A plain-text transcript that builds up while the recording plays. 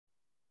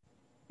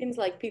Seems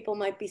like people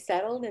might be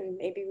settled and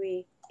maybe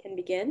we can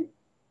begin.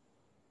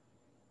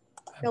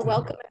 So Absolutely.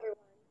 welcome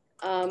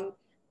everyone.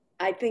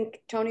 I think,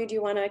 Tony, do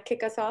you want to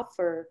kick us off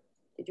or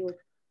did you?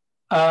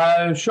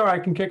 Sure, I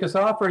can kick us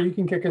off or you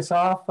can kick us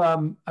off.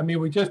 I mean,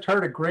 we just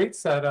heard a great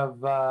set of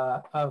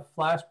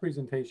flash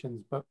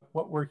presentations, but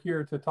what we're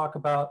here to talk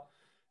about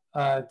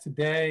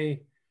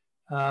today,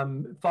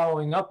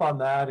 following up on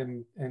that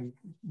and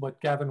what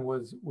Gavin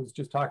was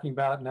just talking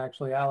about, and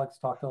actually Alex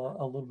talked a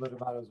little bit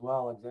about as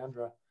well,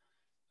 Alexandra,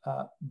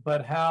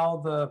 but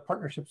how the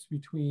partnerships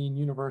between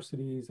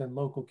universities and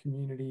local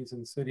communities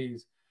and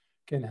cities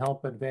can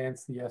help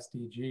advance the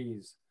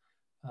SDGs.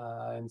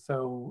 And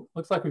so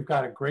looks like we've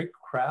got a great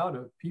crowd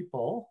of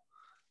people.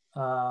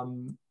 Lori,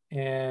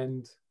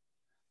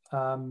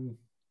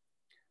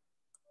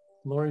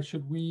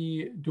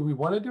 do we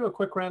want to do a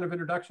quick round of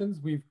introductions?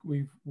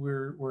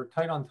 We're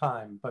tight on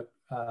time, but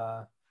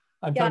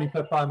I'm Tony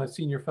Peppa. I'm a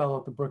senior fellow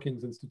at the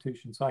Brookings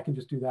Institution, so I can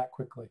just do that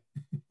quickly.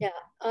 Yeah,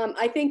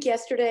 I think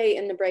yesterday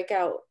in the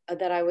breakout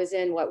that I was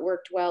in, what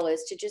worked well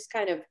is to just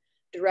kind of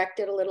direct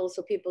it a little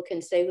so people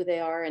can say who they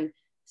are and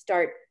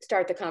start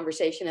the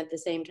conversation at the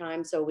same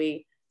time. So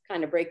we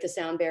kind of break the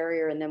sound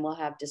barrier and then we'll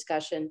have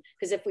discussion.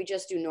 Because if we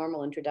just do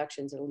normal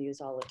introductions, it'll use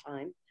all the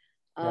time.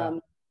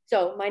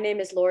 So my name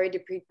is Lori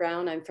DePreet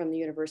Brown. I'm from the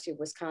University of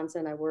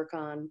Wisconsin. I work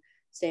on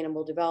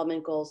sustainable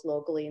development goals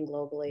locally and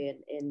globally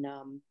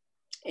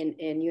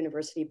in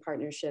university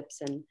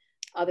partnerships and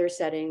other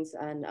settings.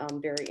 And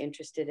I'm very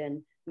interested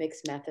in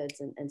mixed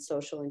methods and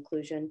social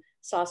inclusion.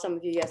 Saw some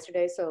of you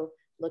yesterday, so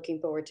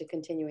looking forward to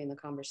continuing the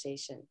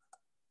conversation.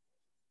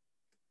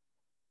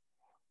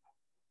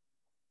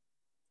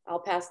 I'll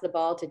pass the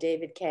ball to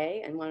David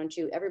Kay, and why don't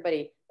you,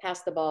 everybody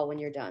pass the ball when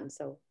you're done,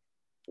 so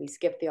we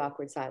skip the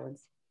awkward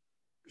silence.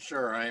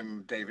 Sure,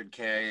 I'm David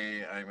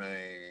Kay. I'm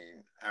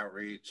an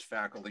outreach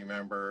faculty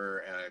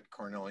member at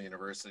Cornell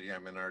University.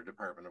 I'm in our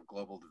Department of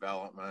Global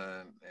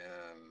Development,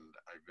 and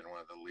I've been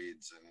one of the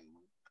leads in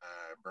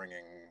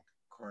bringing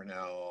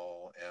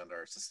Cornell and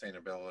our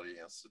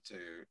Sustainability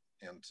Institute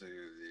into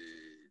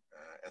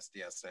the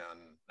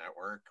SDSN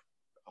network,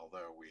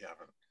 although we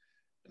haven't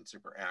been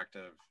super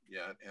active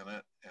yet in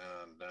it.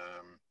 And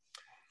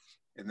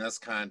in this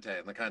context,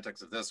 in the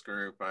context of this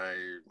group, I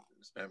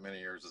spent many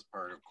years as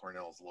part of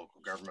Cornell's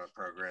local government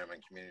program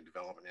and community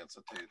development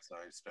institutes.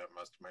 I spent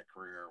most of my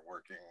career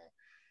working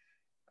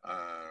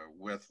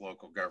with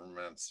local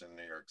governments in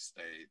New York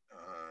State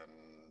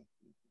on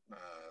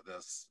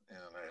this,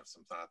 and I have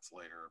some thoughts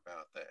later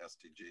about the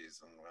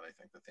SDGs and what I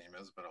think the theme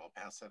is, but I'll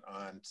pass it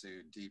on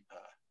to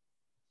Deepa.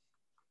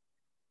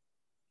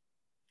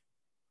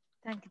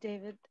 Thank you,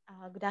 David.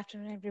 Good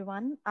afternoon,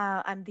 everyone.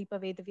 I'm Deepa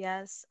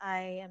Vedavyas.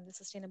 I am the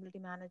Sustainability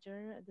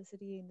Manager at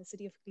in the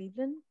City of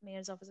Cleveland,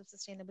 Mayor's Office of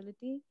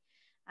Sustainability.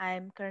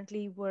 I'm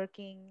currently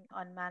working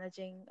on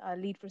managing a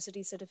Lead for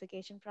City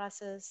certification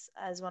process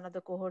as one of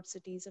the cohort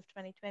cities of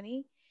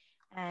 2020,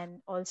 and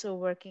also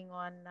working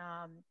on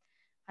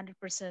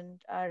 100%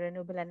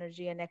 renewable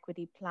energy and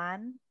equity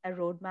plan, a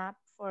roadmap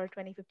for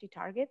 2050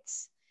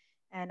 targets.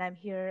 And I'm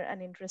here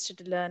and interested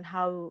to learn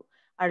how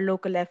our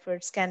local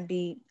efforts can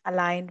be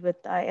aligned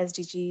with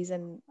SDGs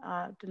and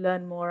to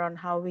learn more on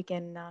how we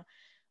can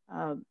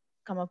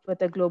come up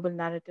with a global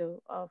narrative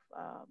of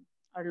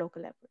our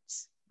local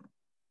efforts.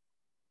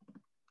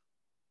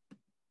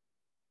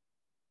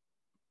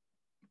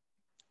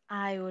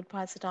 I would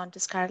pass it on to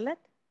Scarlett.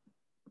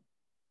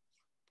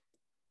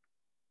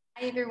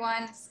 Hi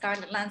everyone,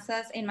 Scarlett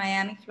Lanzas in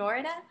Miami,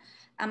 Florida.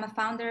 I'm the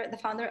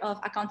founder of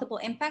Accountable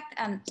Impact,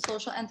 and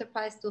social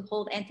enterprise to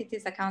hold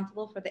entities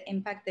accountable for the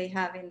impact they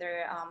have in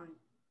their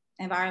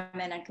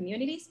environment and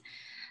communities.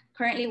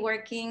 Currently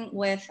working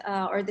with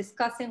or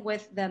discussing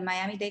with the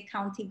Miami-Dade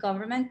County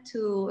government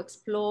to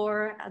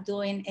explore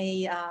doing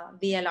a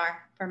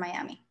VLR for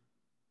Miami.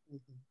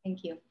 Mm-hmm.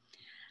 Thank you.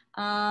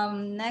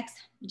 Next,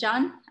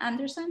 John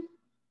Anderson.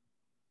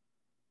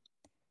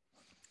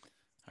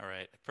 All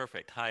right,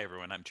 perfect. Hi,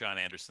 everyone. I'm John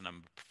Anderson.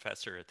 I'm a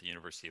professor at the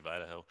University of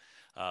Idaho,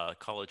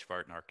 College of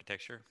Art and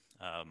Architecture.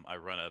 I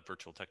run a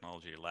virtual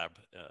technology lab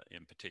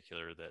in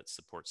particular that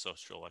supports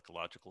social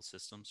ecological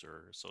systems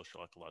or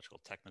social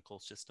ecological technical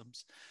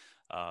systems.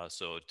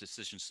 So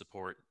decision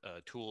support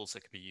tools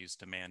that can be used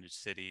to manage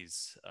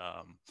cities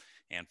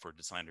and for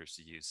designers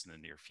to use in the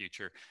near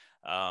future.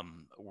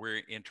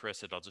 We're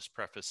interested, I'll just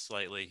preface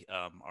slightly,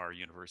 our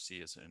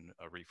university is in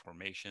a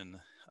reformation.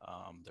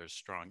 There's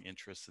strong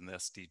interest in the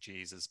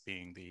SDGs as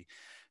being the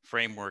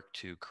framework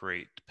to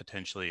create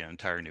potentially an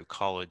entire new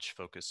college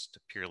focused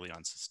purely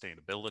on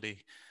sustainability.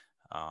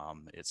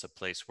 It's a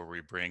place where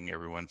we bring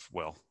everyone,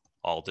 well,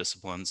 all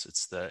disciplines.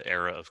 It's the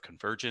era of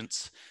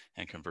convergence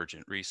and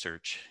convergent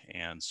research.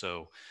 And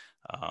so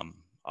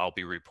I'll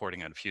be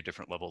reporting on a few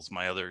different levels.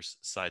 My other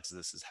sides of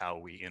this is how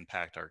we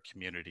impact our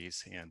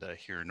communities. And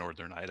here in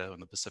Northern Idaho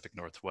and the Pacific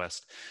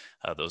Northwest,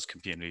 those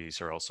communities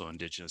are also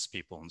indigenous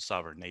people and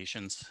sovereign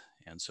nations.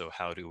 And so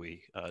how do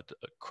we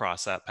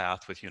cross that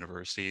path with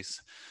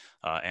universities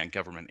and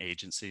government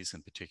agencies,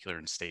 in particular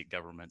in state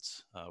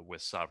governments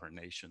with sovereign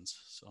nations?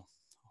 So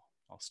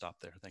I'll stop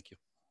there. Thank you.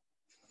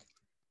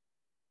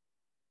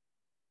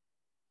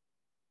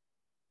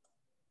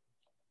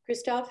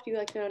 Christoph, do you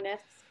like to go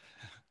next?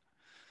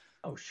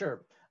 Oh,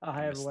 sure.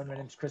 Hi, everyone. My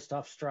name is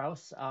Christoph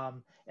Strauss,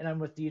 and I'm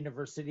with the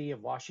University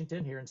of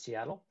Washington here in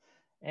Seattle.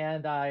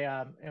 And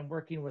I am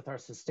working with our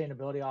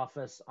sustainability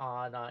office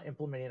on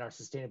implementing our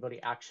sustainability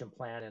action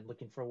plan and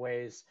looking for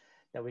ways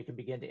that we can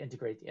begin to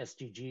integrate the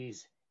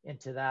SDGs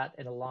into that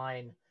and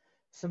align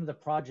some of the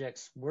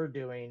projects we're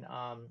doing,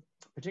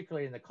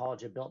 particularly in the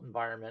College of Built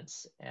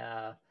Environments,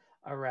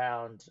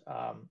 around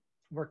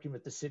working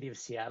with the City of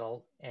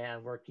Seattle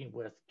and working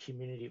with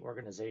community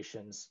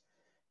organizations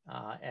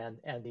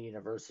and the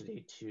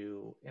university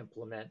to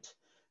implement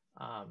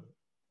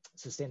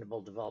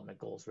sustainable development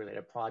goals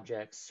related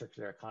projects,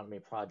 circular economy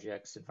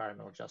projects,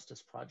 environmental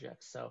justice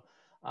projects. So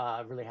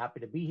really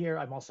happy to be here.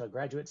 I'm also a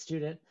graduate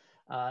student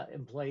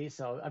employee,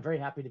 so I'm very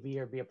happy to be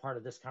here, be a part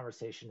of this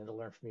conversation and to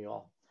learn from you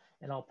all.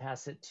 And I'll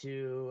pass it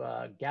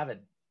to Gavin.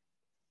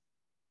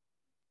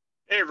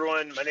 Hey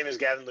everyone, my name is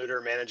Gavin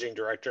Luter, Managing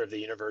Director of the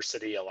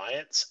University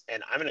Alliance,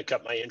 and I'm going to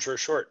cut my intro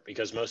short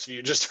because most of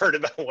you just heard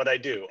about what I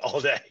do all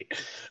day.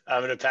 I'm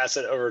going to pass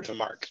it over to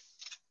Mark.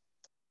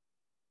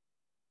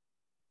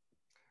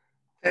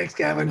 Thanks,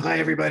 Gavin. Hi,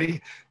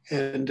 everybody.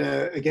 And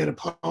again,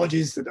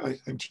 apologies that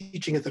I'm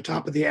teaching at the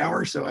top of the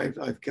hour, so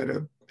I've got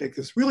to make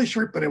this really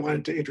short, but I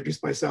wanted to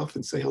introduce myself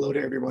and say hello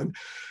to everyone.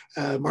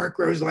 Mark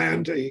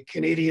Roseland, a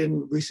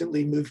Canadian,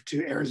 recently moved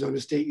to Arizona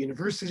State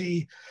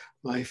University.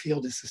 My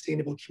field is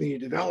sustainable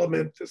community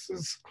development. This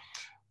is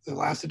the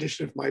last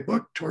edition of my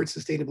book, Towards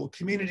Sustainable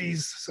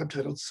Communities,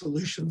 subtitled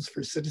Solutions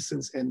for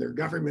Citizens and Their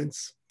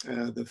Governments.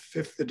 The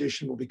 5th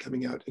edition will be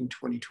coming out in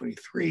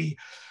 2023.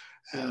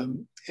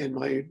 And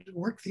my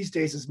work these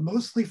days is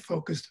mostly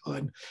focused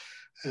on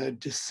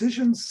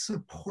decision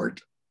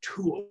support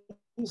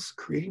tools,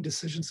 creating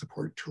decision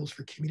support tools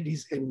for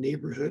communities and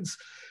neighborhoods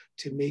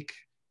to make,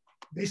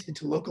 basically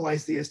to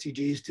localize the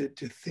SDGs,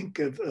 to think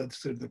of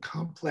sort of the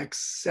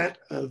complex set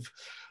of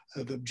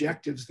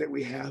objectives that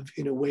we have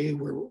in a way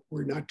where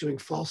we're not doing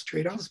false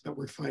trade-offs, but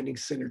we're finding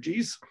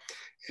synergies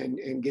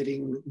and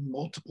getting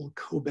multiple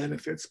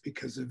co-benefits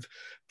because of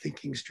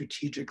thinking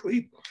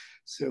strategically.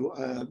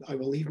 So I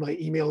will leave my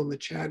email in the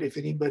chat if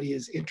anybody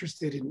is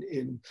interested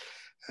in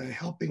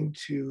helping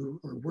to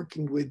or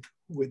working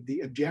with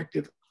the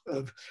objective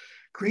of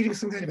creating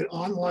some kind of an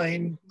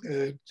online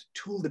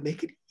tool to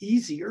make it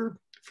easier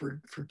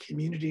for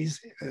communities,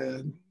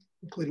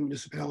 including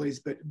municipalities,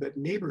 but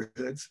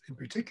neighborhoods in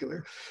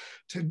particular,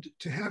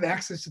 to have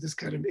access to this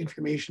kind of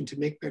information to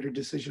make better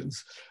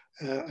decisions.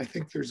 I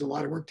think there's a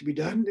lot of work to be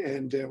done,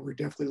 and we're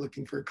definitely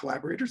looking for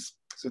collaborators.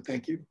 So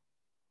thank you.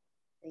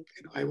 And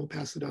I will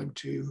pass it on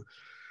to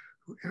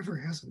whoever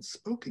hasn't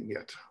spoken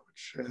yet.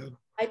 Which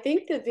I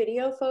think the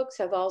video folks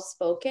have all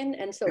spoken,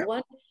 and so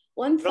yeah.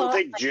 one thought. I don't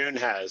think June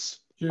has.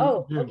 June.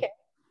 Okay.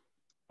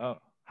 Oh,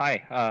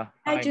 hi. Hi,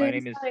 hi, June. my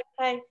name is.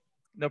 Hi.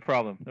 No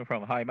problem. No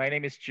problem. Hi, my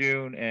name is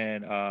June,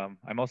 and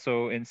I'm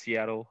also in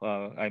Seattle.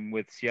 I'm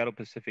with Seattle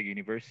Pacific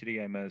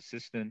University. I'm an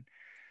assistant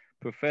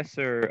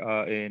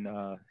professor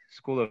in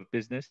School of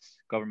Business,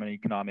 Government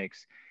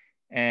Economics,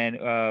 and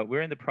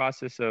we're in the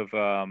process of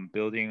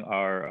building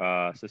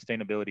our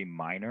sustainability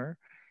minor.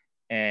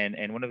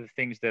 And one of the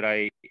things that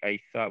I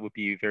thought would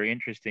be very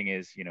interesting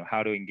is,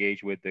 how to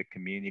engage with the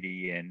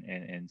community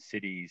and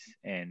cities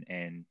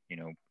and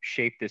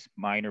shape this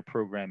minor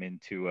program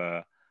into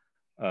a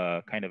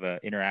kind of an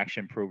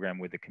interaction program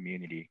with the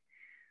community.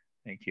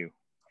 Thank you.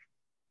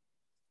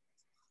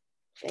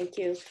 Thank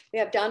you. We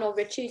have Donald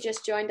Ritchie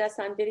just joined us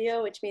on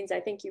video, which means I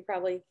think you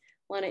probably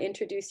want to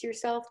introduce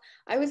yourself.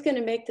 I was going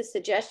to make the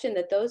suggestion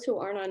that those who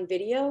aren't on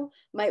video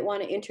might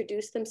want to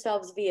introduce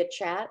themselves via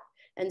chat.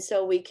 And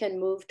so we can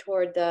move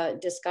toward the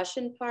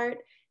discussion part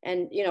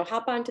and,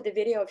 hop onto the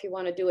video if you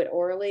want to do it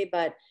orally.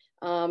 But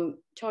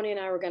Tony and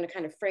I were going to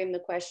kind of frame the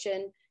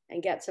question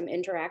and get some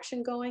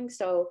interaction going.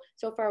 So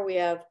far we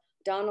have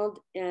Donald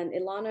and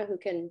Ilana who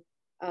can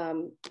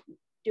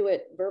do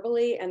it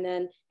verbally, and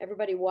then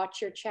everybody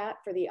watch your chat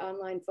for the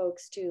online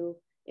folks to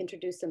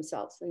introduce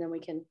themselves, and then we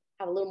can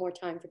have a little more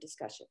time for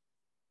discussion.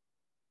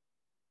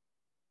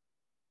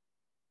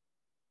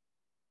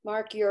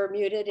 Mark, you're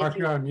muted. Mark,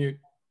 you're on mute.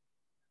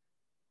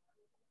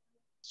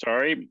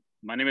 Sorry,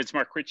 my name is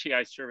Mark Ritchie.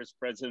 I serve as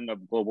president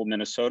of Global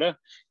Minnesota,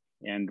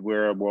 and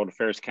we're a World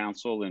Affairs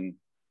Council in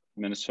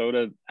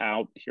Minnesota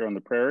out here on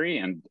the prairie.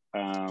 And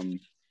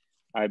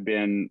I've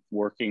been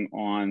working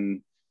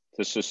on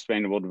the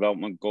Sustainable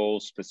Development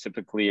Goals,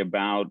 specifically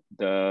about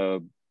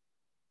the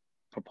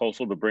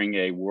proposal to bring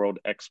a World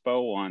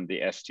Expo on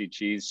the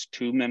SDGs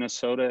to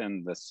Minnesota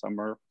in the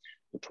summer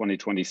of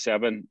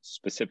 2027,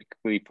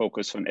 specifically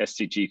focused on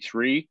SDG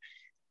 3.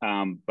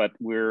 But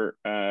we're,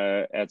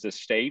 as a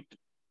state,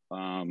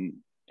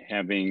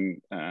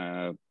 having,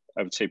 I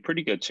would say,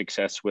 pretty good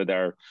success with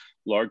our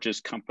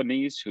largest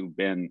companies who've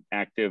been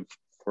active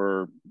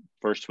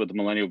first with the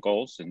Millennial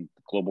Goals and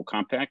the Global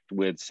Compact.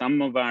 With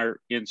some of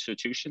our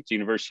institutions, the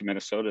University of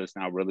Minnesota has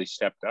now really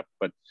stepped up,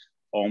 but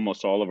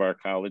almost all of our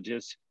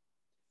colleges,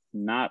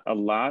 not a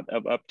lot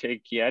of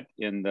uptake yet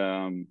in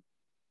the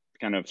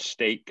kind of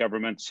state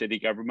government, city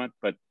government,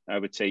 but I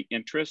would say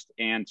interest,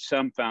 and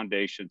some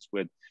foundations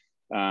with,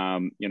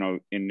 you know,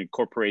 in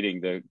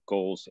incorporating the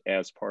goals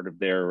as part of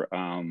their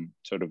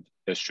sort of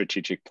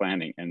strategic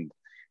planning. And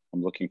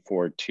I'm looking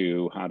forward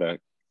to how to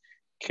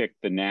kick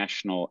the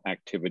national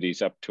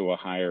activities up to a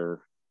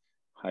higher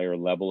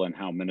level and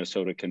how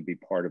Minnesota can be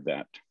part of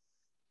that.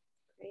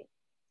 Great.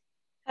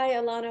 Hi,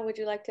 Alana, would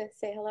you like to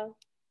say hello?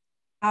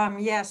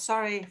 Yeah,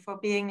 sorry for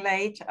being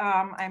late.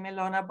 I'm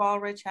Ilona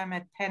Baldridge. I'm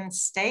at Penn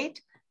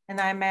State, and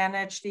I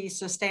manage the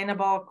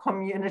Sustainable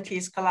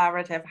Communities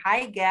Collaborative.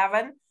 Hi,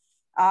 Gavin.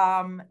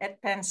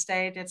 At Penn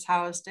State, it's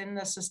housed in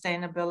the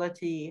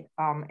Sustainability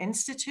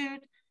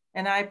Institute,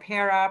 and I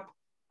pair up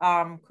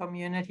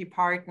community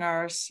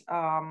partners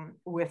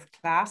with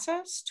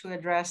classes to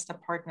address the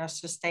partner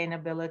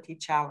sustainability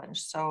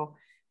challenge. So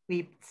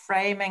we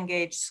frame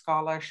engaged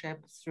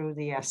scholarship through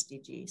the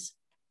SDGs.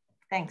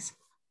 Thanks.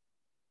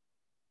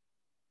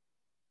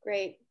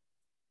 Great.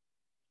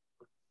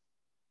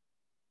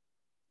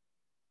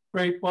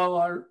 Great.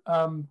 Well,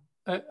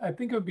 I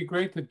think it would be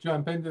great to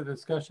jump into the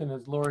discussion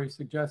as Lori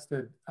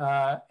suggested.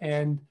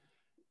 And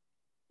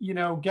you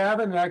know,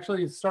 Gavin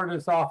actually started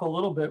us off a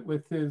little bit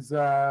with his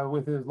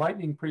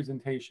lightning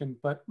presentation,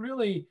 but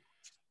really,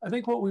 I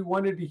think what we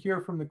wanted to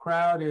hear from the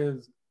crowd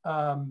is,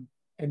 and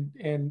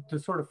to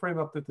sort of frame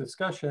up the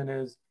discussion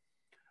is,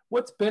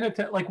 what's been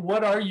like,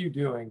 what are you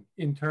doing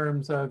in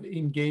terms of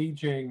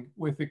engaging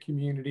with the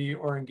community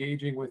or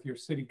engaging with your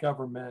city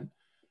government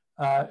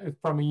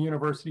from a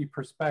university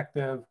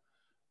perspective?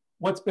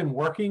 What's been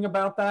working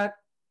about that?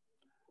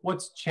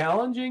 What's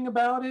challenging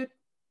about it?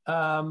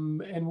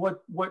 And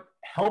what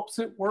helps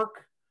it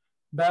work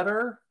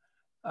better?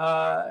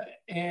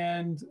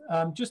 And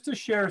just to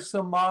share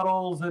some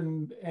models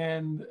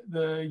and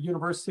the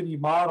university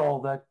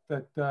model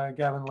that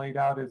Gavin laid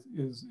out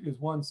is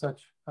one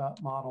such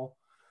model.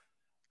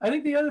 I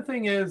think the other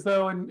thing is,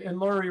 though, and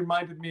Lori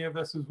reminded me of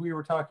this as we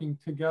were talking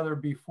together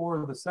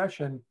before the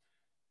session,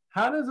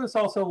 how does this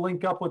also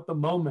link up with the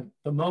moment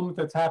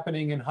that's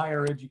happening in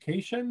higher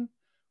education,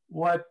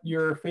 what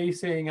you're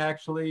facing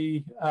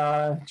actually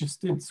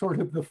just in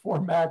sort of the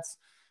formats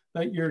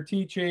that you're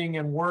teaching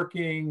and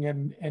working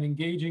and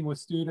engaging with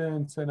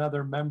students and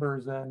other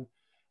members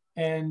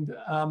and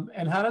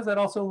how does that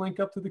also link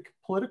up to the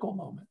political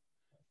moment,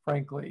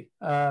 frankly,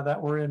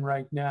 that we're in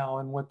right now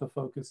and what the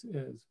focus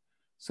is.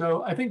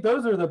 So I think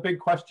those are the big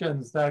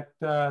questions that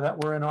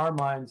were in our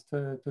minds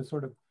to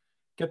sort of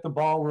get the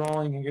ball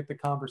rolling and get the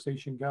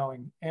conversation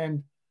going.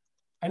 And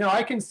I know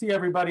I can see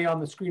everybody on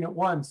the screen at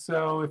once.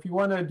 So if you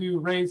want to do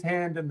raise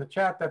hand in the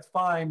chat, that's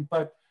fine,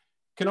 but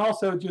can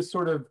also just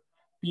sort of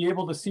be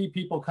able to see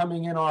people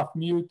coming in off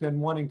mute and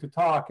wanting to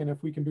talk. And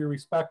if we can be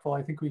respectful,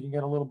 I think we can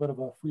get a little bit of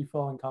a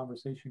free-flowing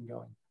conversation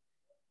going.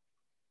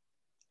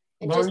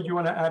 Lori, do you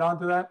want to add on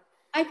to that?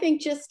 I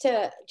think just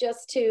to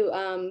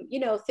you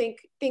know,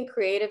 think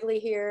creatively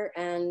here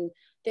and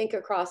think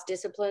across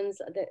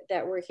disciplines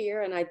that we're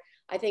here. And I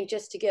think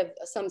just to give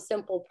some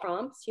simple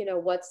prompts, you know,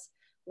 what's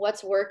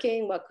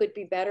working, what could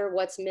be better,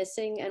 what's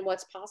missing, and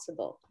what's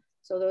possible.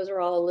 So those are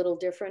all a little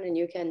different, and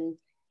you can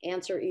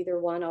answer either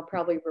one. I'll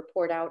probably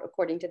report out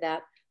according to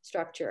that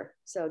structure.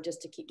 So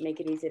just to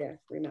make it easy to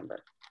remember.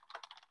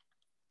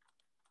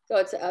 So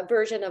it's a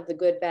version of the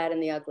good, bad,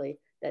 and the ugly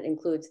that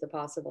includes the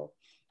possible.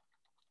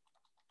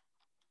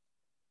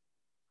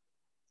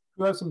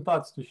 Who has some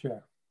thoughts to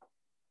share?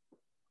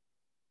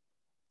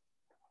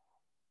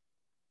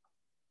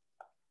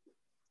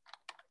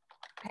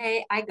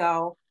 Hey, I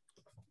go.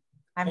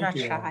 I'm not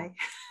shy.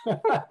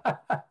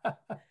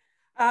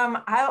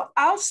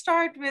 I'll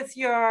start with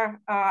your,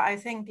 I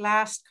think,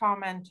 last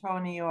comment,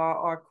 Tony,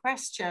 or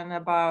question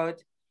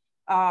about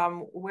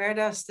where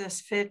does this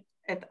fit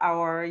at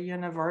our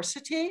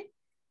university?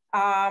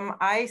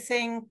 I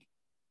think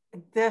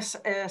this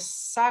is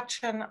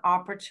such an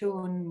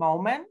opportune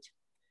moment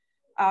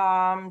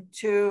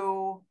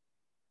so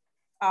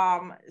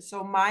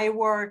my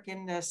work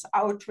in this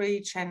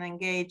outreach and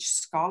engaged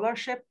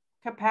scholarship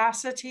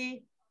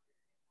capacity,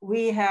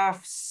 we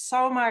have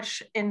so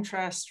much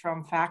interest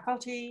from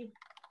faculty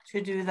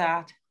to do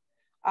that.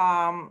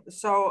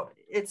 So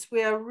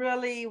we're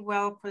really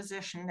well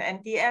positioned,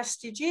 and the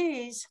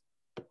SDGs,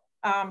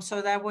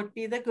 so that would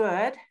be the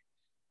good.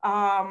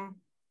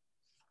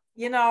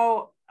 You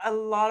know, a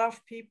lot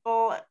of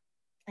people,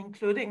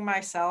 including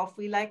myself,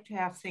 we like to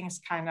have things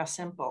kind of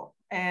simple,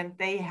 and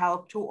they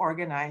help to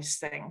organize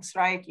things,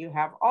 right? You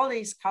have all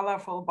these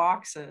colorful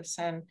boxes,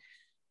 and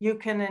you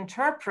can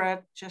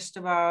interpret just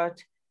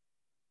about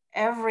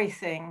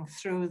everything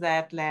through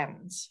that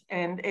lens.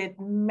 And it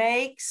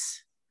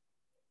makes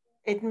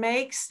the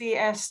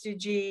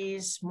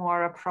SDGs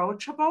more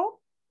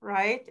approachable,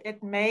 right?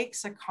 It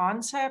makes a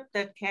concept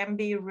that can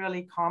be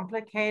really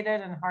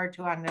complicated and hard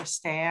to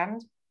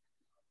understand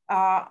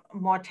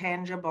more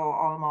tangible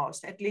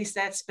almost. At least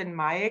that's been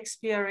my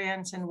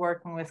experience in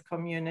working with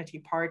community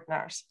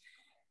partners.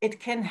 It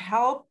can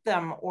help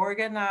them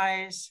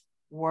organize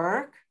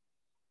work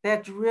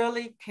that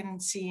really can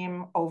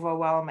seem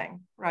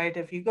overwhelming, right?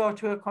 If you go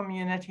to a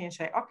community and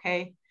say,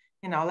 okay,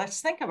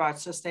 let's think about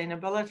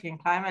sustainability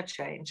and climate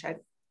change. And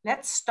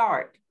let's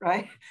start,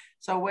 right?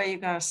 So where are you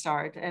going to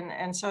start?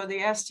 And so the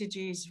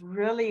SDGs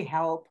really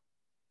help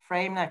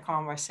frame that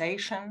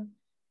conversation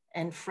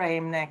and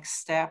frame next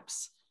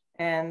steps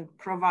and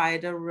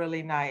provide a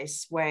really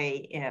nice way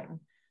in.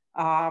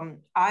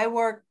 I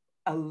work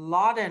a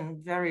lot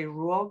in very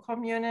rural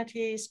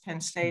communities. Penn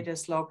State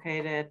is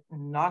located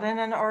not in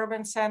an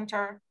urban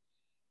center.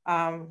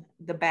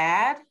 The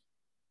bad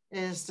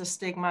is the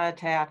stigma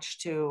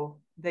attached to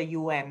the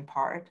UN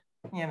part,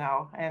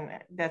 and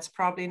that's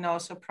probably no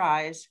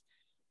surprise.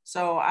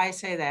 So I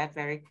say that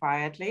very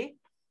quietly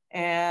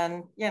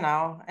and,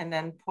 and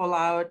then pull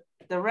out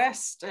the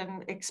rest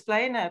and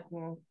explain it.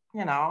 And,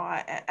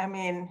 I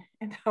mean,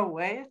 in a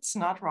way, it's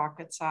not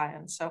rocket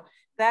science. So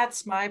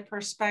that's my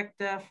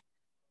perspective.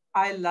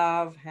 I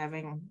love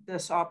having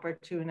this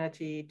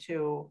opportunity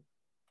to,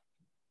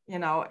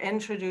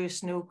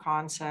 introduce new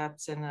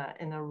concepts in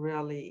a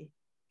really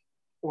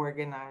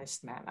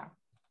organized manner.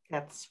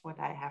 That's what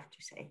I have to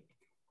say.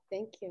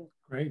 Thank you.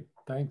 Great,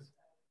 thanks.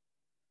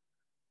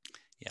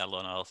 Yeah,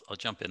 Lona, I'll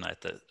jump in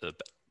at the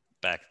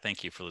back.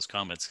 Thank you for those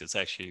comments, because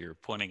actually you're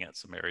pointing at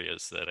some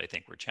areas that I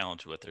think we're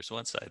challenged with. There's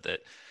one side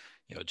that,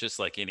 just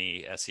like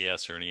any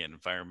SES or any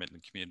environment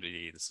and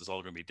community, this is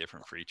all going to be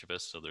different for each of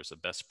us. So there's a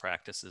best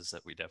practices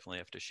that we definitely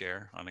have to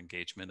share on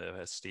engagement of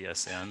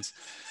SDSNs,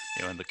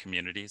 in the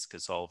communities,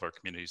 because all of our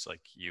communities,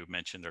 like you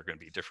mentioned, are going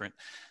to be different.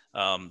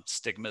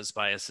 Stigmas,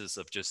 biases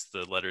of just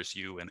the letters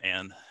U and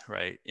N,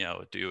 right,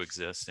 do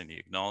exist, and you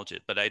acknowledge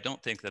it. But I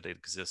don't think that it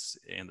exists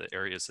in the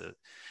areas that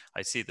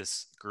I see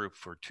this group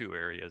for two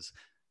areas.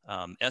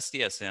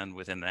 SDSN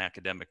within the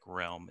academic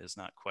realm is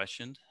not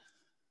questioned,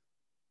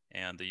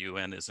 and the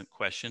UN isn't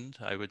questioned,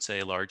 I would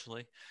say,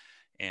 largely.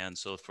 And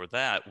so for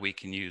that, we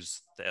can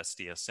use the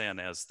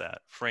SDSN as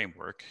that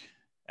framework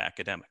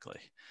academically.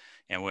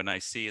 And when I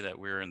see that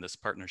we're in this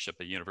partnership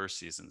of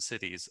universities and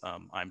cities,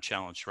 I'm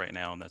challenged right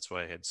now, and that's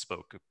why I had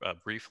spoke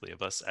briefly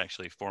of us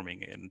actually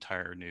forming an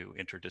entire new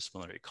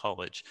interdisciplinary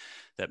college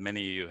that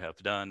many of you have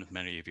done,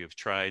 many of you have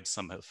tried,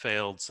 some have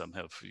failed, some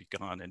have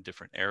gone in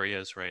different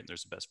areas, right? And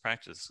there's best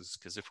practices,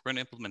 because if we're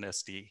going to implement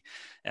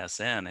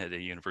SDSN at a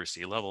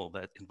university level,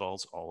 that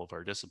involves all of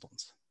our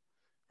disciplines.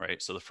 Right.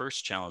 So the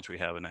first challenge we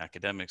have in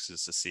academics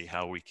is to see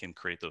how we can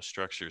create those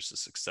structures to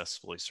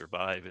successfully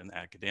survive in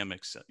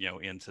academics,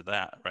 into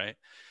that. Right.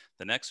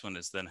 The next one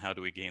is then how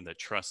do we gain the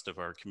trust of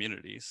our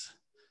communities?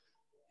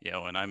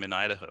 And I'm in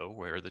Idaho,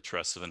 where the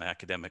trust of an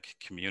academic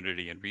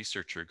community and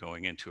researcher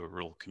going into a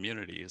rural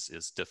community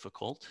is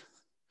difficult.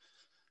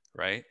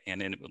 Right.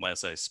 And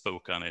as I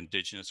spoke on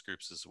indigenous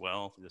groups as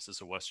well, this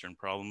is a Western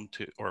problem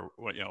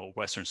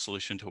Western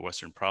solution to a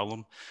Western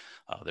problem.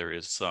 There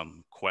is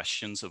some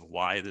questions of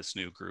why this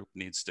new group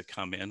needs to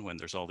come in when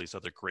there's all these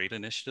other great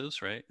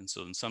initiatives. Right. And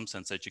so in some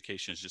sense,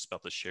 education is just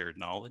about the shared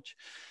knowledge.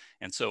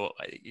 And so,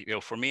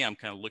 for me, I'm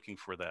kind of looking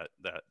for that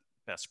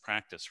best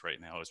practice right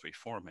now as we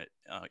form it,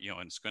 and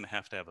it's going to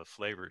have a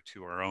flavor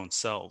to our own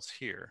selves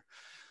here.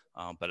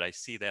 But I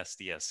see the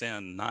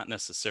SDSN not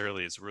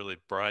necessarily as really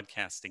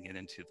broadcasting it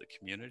into the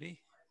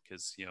community,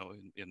 because,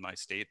 in my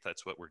state,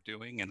 that's what we're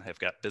doing. And I've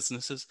got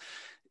businesses,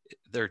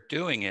 they're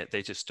doing it,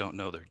 they just don't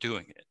know they're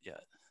doing it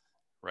yet.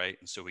 Right.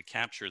 And so we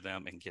capture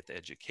them and get the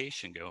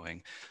education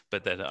going.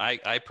 But that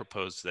I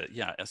propose that,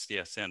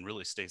 SDSN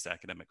really stays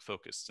academic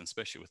focused, and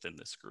especially within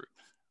this group.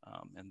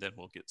 And then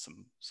we'll get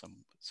some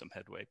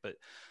headway. But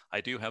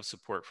I do have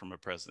support from a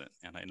president,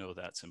 and I know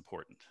that's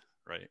important.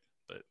 Right.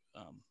 But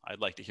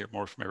I'd like to hear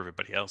more from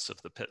everybody else of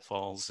the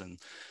pitfalls and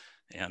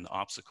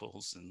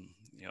obstacles and,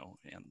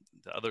 and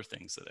the other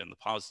things and the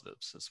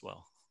positives as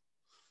well.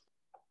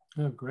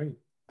 Oh, great.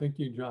 Thank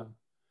you, John.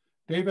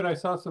 David, I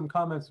saw some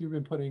comments you've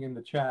been putting in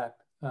the chat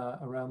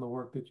around the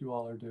work that you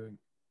all are doing.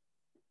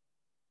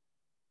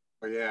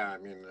 Well, yeah, I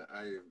mean,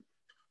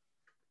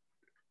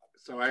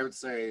 I would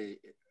say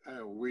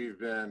we've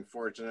been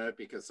fortunate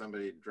because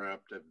somebody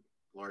dropped a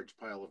large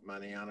pile of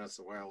money on us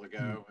a while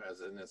ago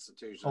as an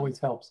institution. Always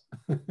helps.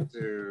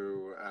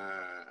 To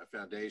a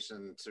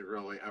foundation to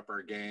really up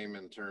our game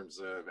in terms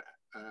of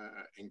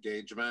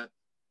engagement,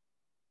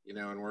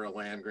 and we're a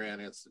land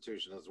grant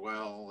institution as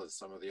well as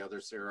some of the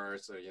others here are.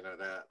 So,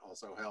 that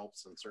also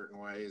helps in certain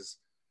ways.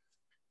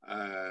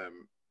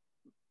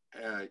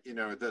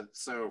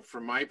 So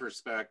from my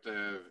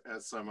perspective,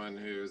 as someone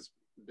who's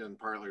been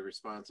partly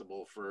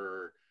responsible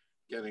for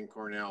getting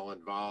Cornell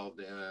involved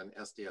in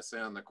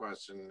SDSN, the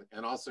question,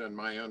 and also in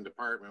my own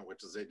department,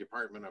 which is a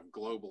department of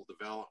global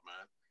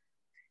development,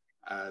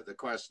 the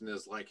question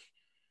is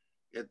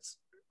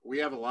we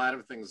have a lot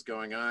of things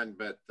going on,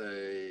 but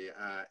the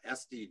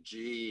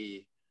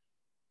SDG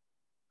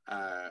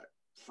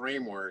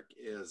framework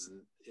is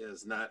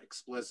not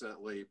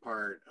explicitly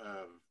part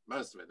of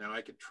most of it. Now,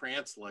 I could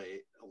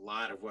translate a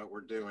lot of what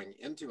we're doing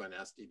into an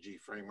SDG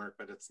framework,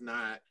 but it's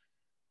not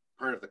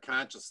part of the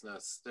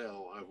consciousness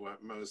still of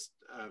what most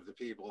of the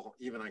people,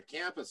 even on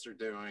campus, are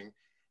doing,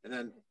 and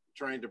then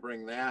trying to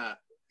bring that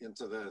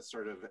into the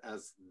sort of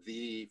as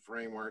the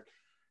framework.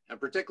 And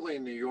particularly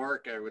in New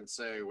York, I would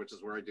say, which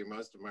is where I do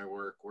most of my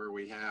work, where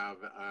we have,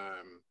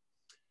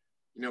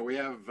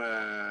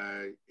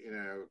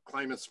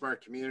 climate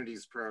smart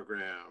communities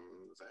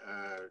programs.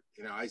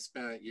 I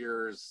spent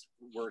years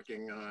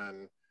working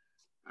on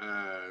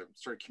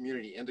sort of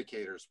community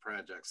indicators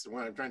projects. And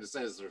what I'm trying to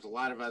say is there's a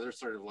lot of other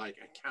sort of like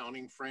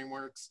accounting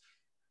frameworks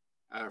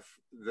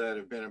that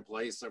have been in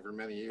place over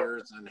many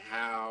years, and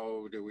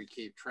how do we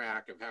keep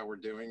track of how we're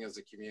doing as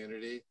a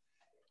community?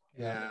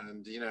 Yeah.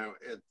 And,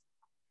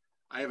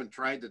 I haven't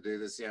tried to do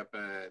this yet,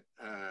 but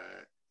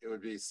it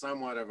would be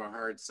somewhat of a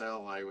hard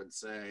sell, I would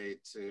say,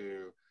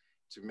 to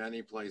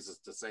many places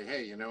to say,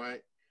 hey, you know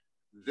what,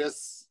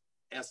 this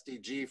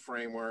SDG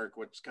framework,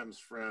 which comes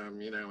from,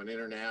 an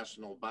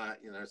international,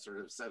 sort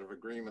of set of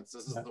agreements,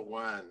 this is the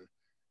one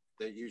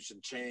that you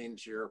should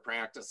change your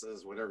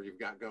practices, whatever you've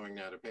got going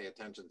now, to pay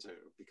attention to.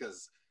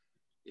 Because,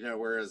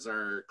 whereas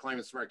our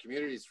climate smart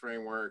communities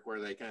framework, where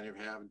they kind of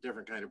have a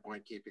different kind of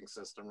point keeping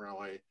system,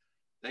 really,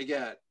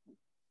 if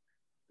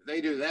they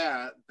do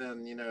that,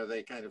 then,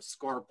 they kind of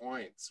score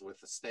points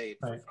with the state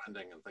for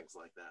funding and things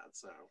like that.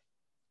 So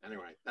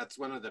anyway, that's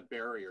one of the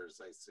barriers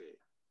I see.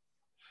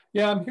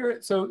 Yeah, I'm here.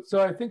 So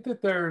I think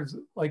that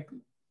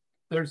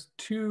there's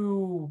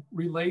two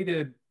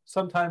related,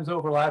 sometimes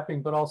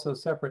overlapping, but also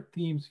separate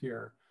themes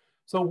here.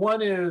 So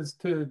one is,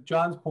 to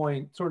John's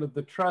point, sort of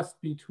the trust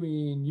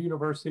between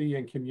university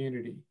and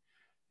community,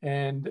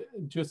 and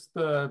just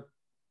the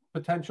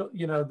potential,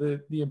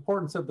 the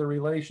importance of the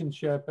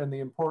relationship, and the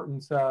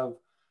importance of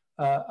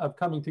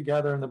coming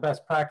together, and the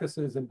best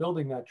practices and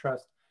building that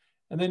trust.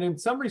 And then in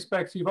some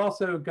respects, you've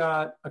also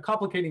got a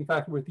complicating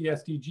factor with the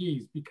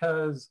SDGs,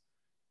 because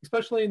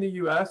especially in the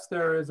US,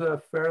 there is a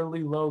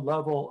fairly low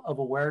level of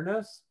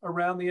awareness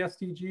around the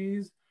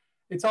SDGs.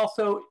 It's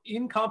also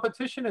in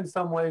competition in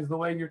some ways, the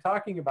way you're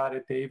talking about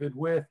it, David,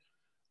 with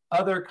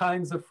other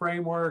kinds of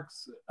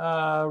frameworks,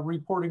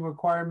 reporting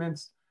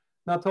requirements.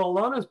 Now, to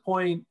Alona's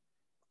point,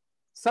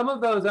 some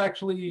of those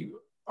actually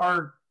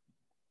are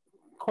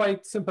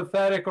quite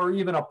sympathetic or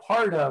even a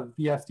part of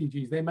the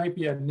SDGs. They might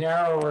be a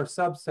narrower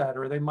subset,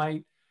 or they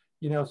might,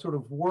 sort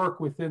of work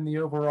within the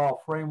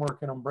overall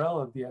framework and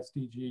umbrella of the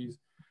SDGs.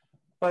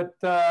 But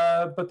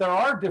there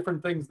are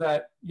different things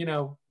that,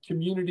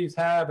 communities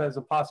have as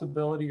a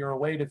possibility or a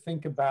way to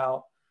think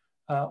about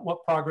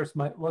what progress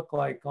might look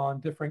like on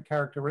different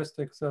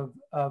characteristics of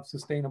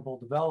sustainable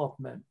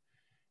development.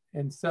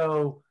 And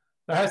so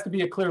there has to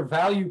be a clear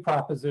value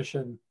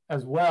proposition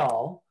as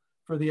well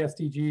for the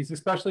SDGs,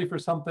 especially for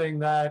something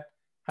that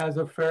has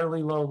a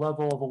fairly low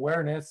level of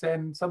awareness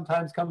and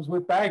sometimes comes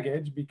with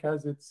baggage,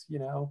 because it's,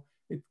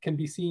 it can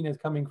be seen as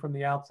coming from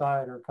the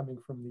outside or coming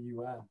from the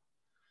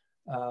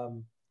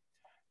UN.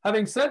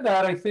 Having said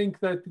that, I think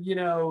that,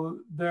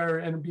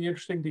 and it'd be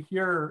interesting to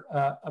hear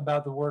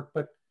about the work,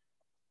 but,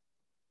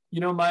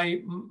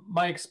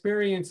 my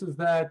experience is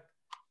that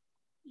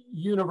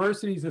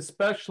universities,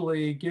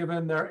 especially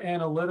given their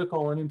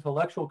analytical and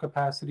intellectual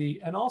capacity,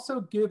 and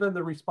also given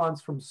the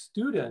response from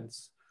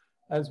students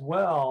as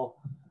well,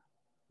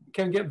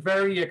 can get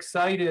very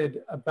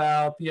excited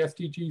about the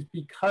SDGs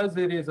because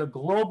it is a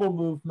global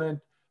movement,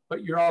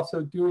 but you're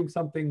also doing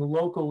something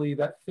locally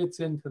that fits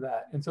into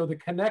that. And so the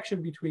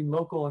connection between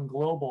local and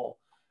global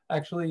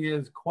actually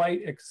is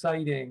quite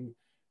exciting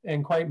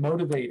and quite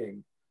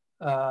motivating,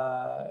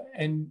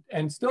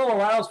 and still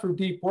allows for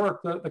deep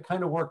work, the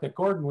kind of work that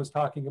Gordon was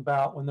talking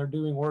about when they're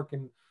doing work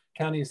in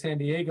County of San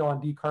Diego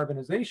on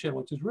decarbonization,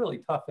 which is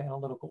really tough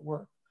analytical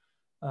work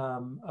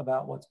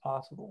about what's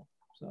possible.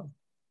 So.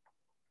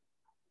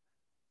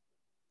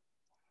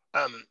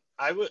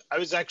 I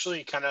was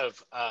actually kind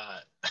of,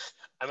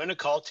 I'm going to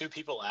call two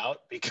people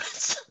out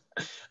because,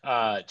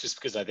 just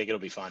because I think it'll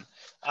be fun.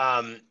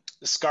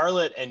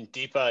 Scarlett and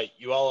Deepa,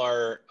 you all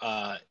are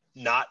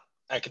not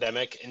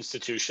academic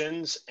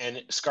institutions,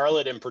 and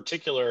Scarlett in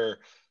particular,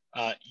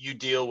 you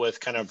deal with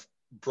kind of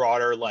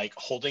broader, like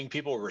holding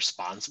people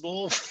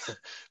responsible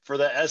for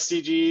the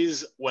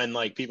SDGs when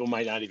like people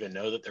might not even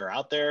know that they're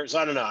out there. So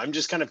I don't know, I'm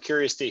just kind of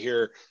curious to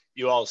hear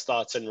you all's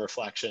thoughts and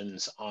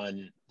reflections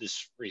on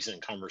this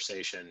recent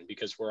conversation,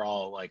 because we're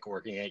all like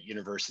working at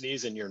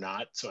universities and you're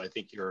not. So I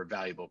think you're a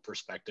valuable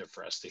perspective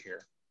for us to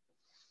hear.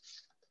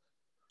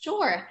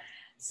 Sure.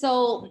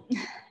 So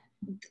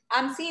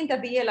I'm seeing the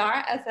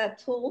BLR as a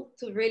tool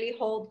to really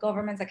hold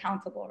governments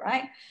accountable,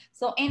 right?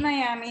 So in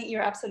Miami,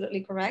 you're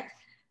absolutely correct.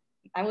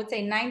 I would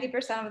say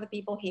 90% of the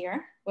people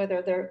here,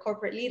 whether they're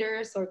corporate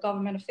leaders or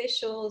government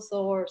officials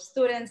or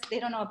students, they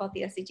don't know about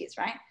the SDGs,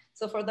 right?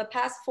 So for the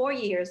past 4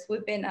 years,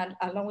 we've been,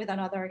 along with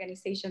another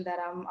organization that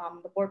I'm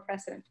the board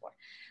president for,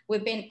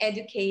 we've been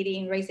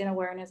educating, raising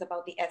awareness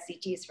about the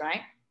SDGs,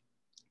 right?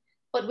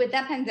 But with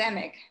that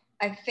pandemic,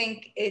 I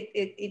think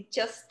it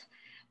just,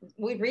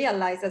 we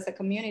realized as a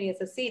community,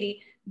 as a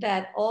city,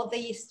 that all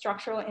the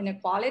structural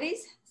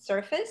inequalities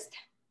surfaced.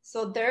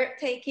 So they're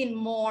taking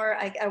more,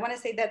 I wanna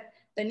say that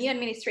the new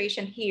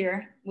administration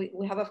here,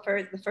 we have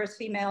the first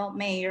female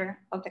mayor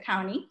of the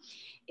county.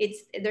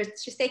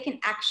 She's taking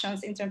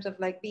actions in terms of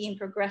like being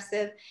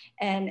progressive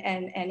and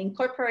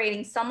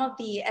incorporating some of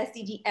the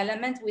SDG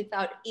elements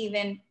without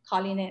even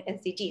calling it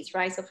SDGs,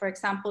 right? So for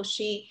example,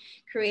 she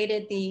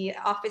created the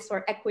Office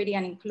for Equity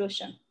and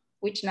Inclusion,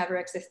 which never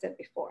existed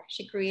before.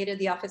 She created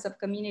the Office of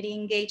Community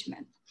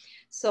Engagement.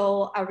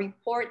 So a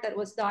report that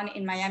was done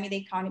in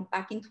Miami-Dade County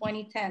back in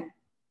 2010,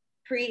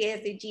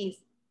 pre-SDGs,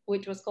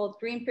 which was called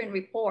Green Print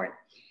Report.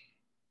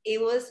 It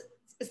was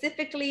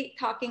specifically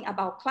talking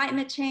about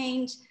climate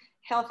change,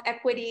 health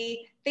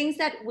equity, things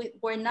that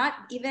were not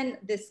even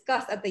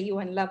discussed at the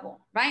UN level,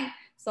 right?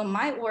 So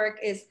my work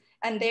is,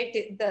 and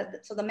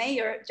so the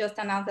mayor just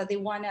announced that they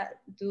wanna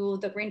do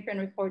the Green Print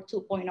Report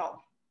 2.0.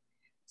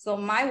 So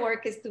my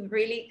work is to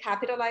really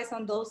capitalize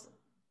on those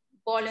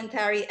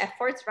voluntary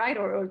efforts, right?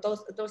 Or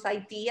those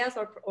ideas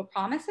or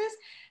promises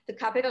to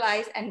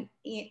capitalize and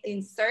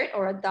insert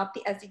or adopt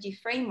the SDG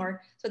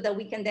framework so that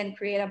we can then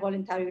create a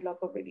voluntary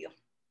local review.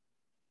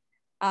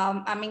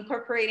 I'm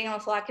incorporating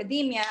also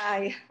academia.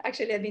 I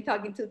actually have been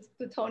talking to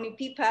Tony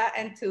Pipa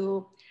and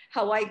to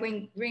Hawaii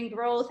Green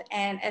Growth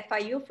and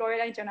FIU,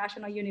 Florida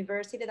International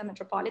University, the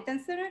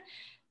Metropolitan Center,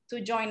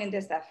 to join in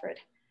this effort.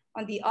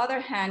 On the other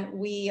hand,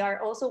 we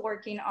are also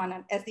working on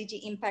an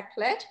SDG impact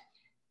pledge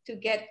to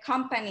get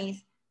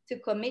companies to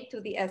commit to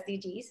the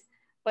SDGs,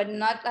 but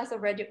not as a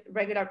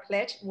regular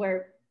pledge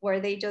where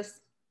they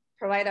just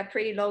provide a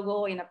pretty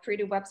logo in a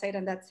pretty website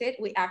and that's it.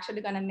 We're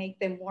actually gonna make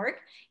them work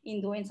in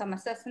doing some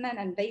assessment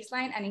and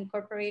baseline and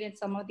incorporating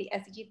some of the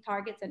SDG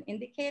targets and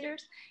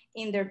indicators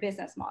in their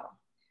business model.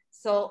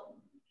 So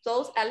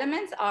those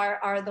elements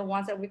are the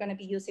ones that we're gonna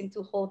be using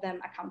to hold them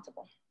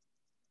accountable.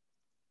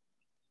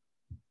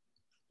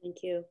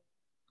 Thank you.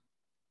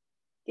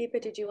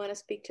 Deepa, did you wanna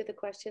speak to the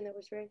question that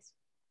was raised?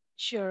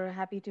 Sure,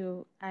 happy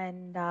to.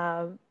 And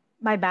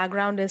my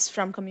background is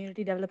from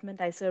community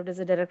development. I served as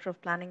a director of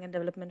planning and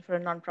development for a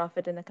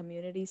nonprofit in a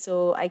community.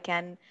 So I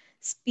can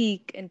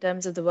speak in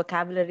terms of the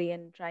vocabulary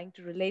and trying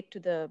to relate to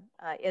the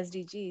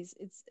SDGs.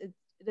 It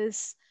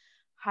is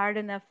hard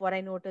enough. What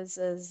I notice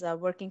is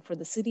working for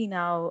the city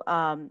now,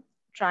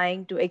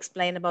 trying to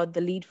explain about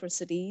the Lead for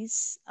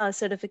Cities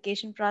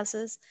certification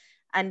process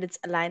and its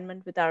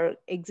alignment with our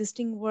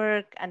existing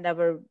work and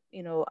our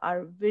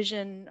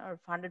vision, our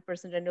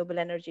 100% renewable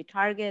energy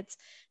targets,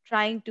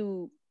 trying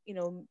to,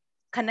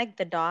 connect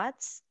the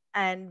dots.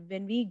 And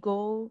when we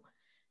go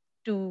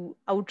to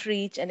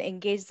outreach and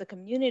engage the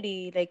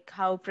community, like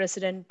how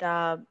President,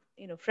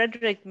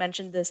 Frederick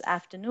mentioned this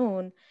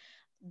afternoon,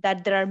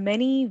 that there are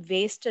many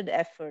wasted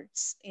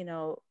efforts,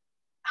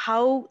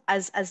 how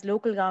as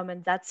local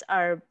government, that's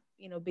our,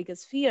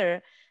 biggest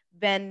fear.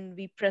 When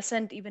we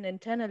present even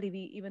internally,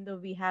 even though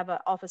we have an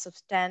office of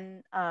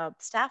 10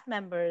 staff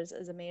members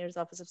as a mayor's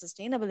office of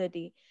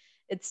sustainability,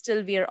 it's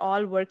still, we are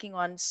all working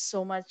on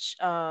so much,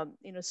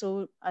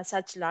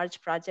 such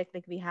large project.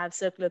 Like we have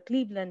Circular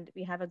Cleveland,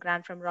 we have a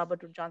grant from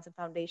Robert Wood Johnson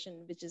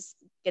Foundation, which is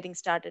getting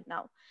started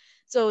now.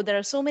 So there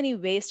are so many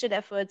wasted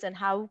efforts, and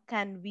how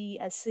can we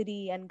as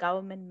city and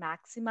government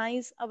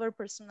maximize our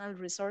personal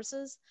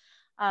resources?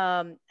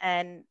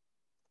 And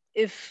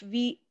if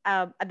we,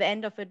 at the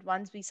end of it,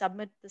 once we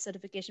submit the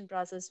certification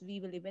process, we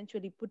will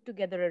eventually put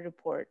together a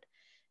report.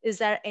 Is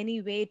there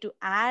any way to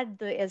add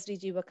the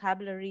SDG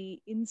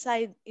vocabulary in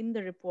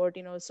the report?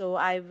 So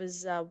I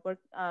was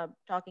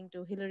talking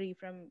to Hillary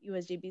from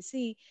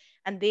USGBC,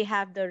 and they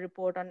have the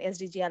report on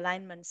SDG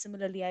alignment.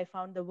 Similarly, I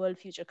found the World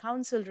Future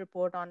Council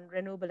report on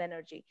renewable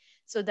energy.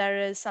 So there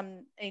is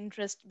some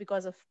interest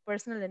because of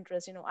personal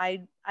interest.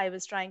 I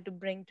was trying to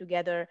bring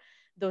together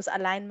those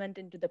alignment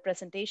into the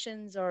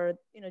presentations, or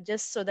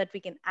just so that we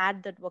can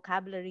add that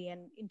vocabulary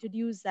and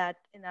introduce that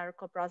in our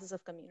process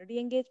of community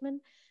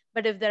engagement.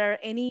 But if there are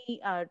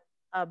any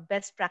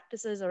best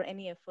practices or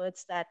any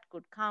efforts that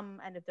could come,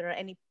 and if there are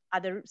any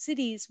other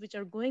cities which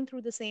are going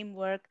through the same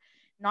work,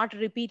 not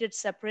repeat it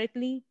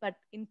separately, but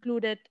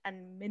include it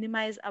and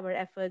minimize our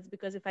efforts.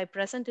 Because if I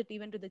present it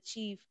even to the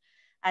chief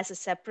as a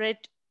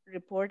separate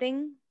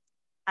reporting,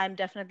 I'm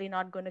definitely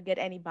not going to get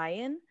any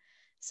buy-in.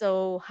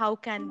 So how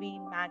can we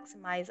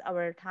maximize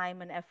our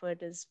time and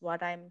effort is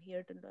what I'm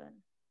here to learn.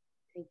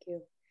 Thank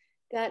you.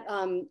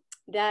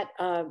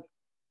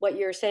 What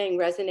you're saying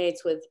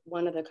resonates with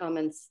one of the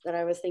comments that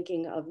I was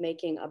thinking of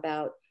making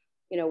about,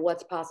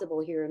 what's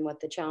possible here and what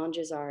the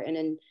challenges are.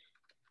 And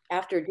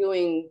after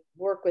doing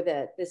work with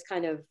this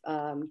kind of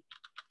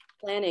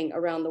planning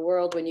around the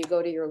world, when you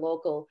go to your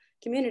local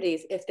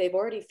communities, if they've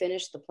already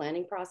finished the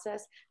planning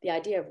process, the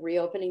idea of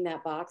reopening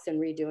that box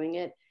and redoing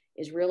it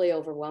is really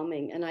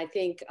overwhelming. And I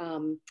think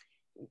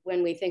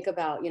when we think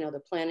about,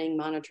 the planning,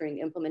 monitoring,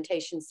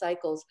 implementation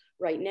cycles,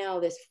 right now,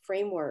 this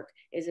framework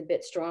is a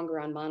bit stronger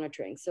on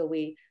monitoring. So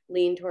we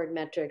lean toward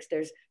metrics.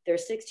 There's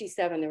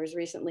 67, there was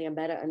recently a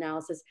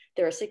meta-analysis.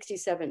 There are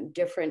 67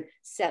 different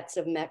sets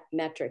of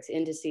metrics,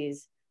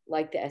 indices,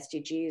 like the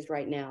SDGs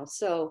right now.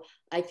 So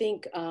I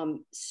think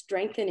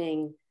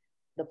strengthening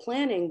the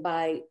planning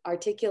by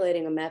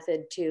articulating a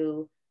method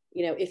to,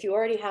 if you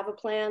already have a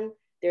plan,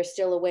 there's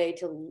still a way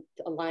to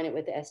align it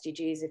with the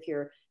SDGs if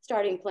you're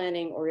starting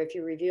planning or if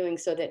you're reviewing,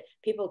 so that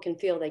people can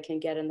feel they can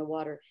get in the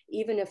water,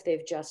 even if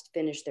they've just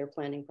finished their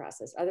planning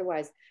process.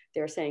 Otherwise,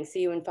 they're saying, see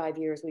you in 5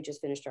 years, we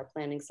just finished our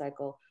planning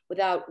cycle,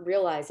 without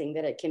realizing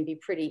that it can be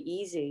pretty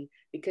easy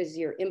because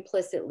you're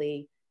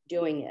implicitly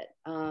doing it.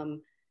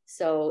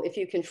 So if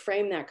you can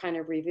frame that kind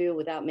of review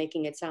without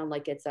making it sound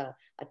like it's a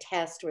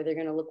test where they're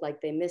going to look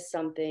like they missed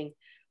something,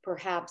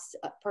 perhaps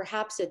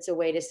it's a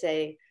way to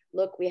say,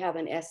 look, we have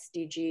an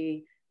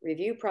SDG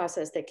review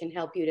process that can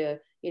help you to,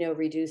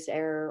 reduce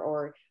error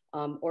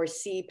or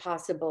see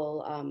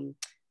possible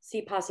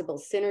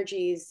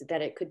synergies,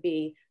 that it could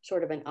be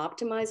sort of an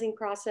optimizing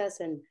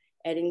process, and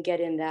get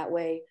in that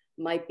way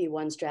might be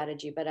one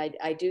strategy. But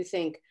I do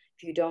think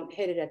if you don't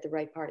hit it at the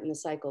right part in the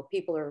cycle,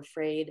 people are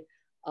afraid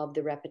of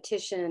the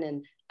repetition.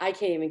 And I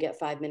can't even get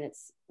 5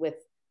 minutes with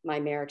my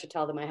mayor to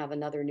tell them I have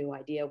another new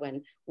idea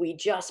when we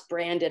just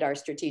branded our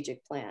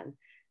strategic plan.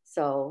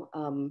 So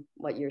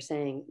what you're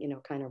saying,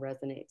 kind of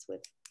resonates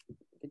with the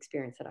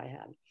experience that I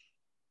had.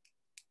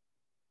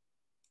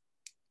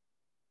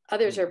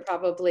 Others are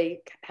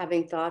probably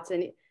having thoughts,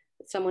 and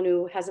someone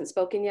who hasn't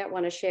spoken yet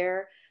want to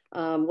share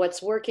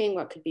what's working,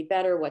 what could be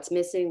better, what's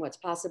missing, what's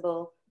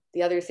possible.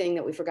 The other thing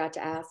that we forgot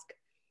to ask.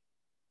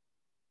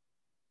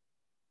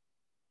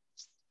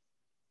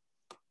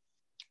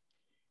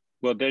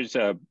 Well, there's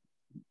a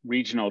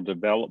regional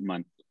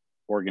development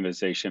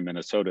organization in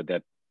Minnesota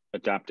that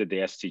adopted the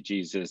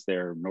SDGs as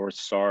their North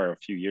Star a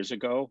few years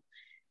ago.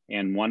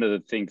 And one of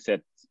the things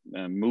that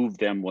moved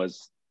them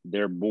was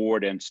their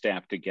board and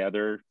staff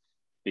together,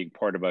 being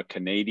part of a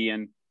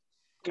Canadian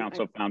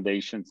Council of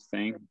Foundations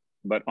thing,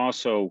 but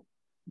also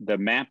the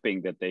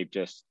mapping that they've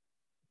just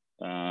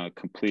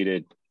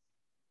completed,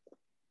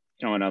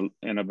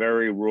 in a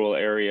very rural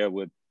area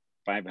with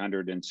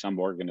 500 and some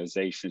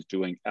organizations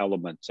doing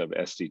elements of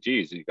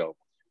SDGs. You go,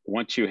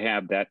 once you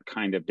have that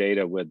kind of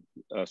data with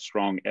a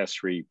strong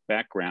ESRI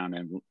background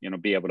and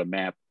be able to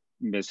map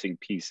missing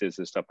pieces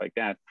and stuff like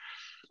that,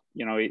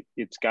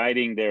 it's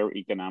guiding their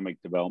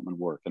economic development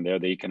work, and they're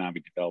the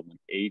economic development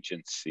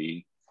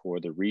agency for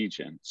the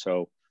region.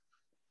 So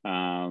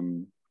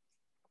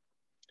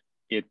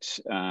it's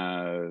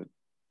all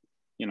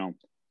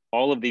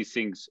of these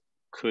things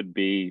could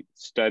be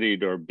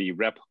studied or be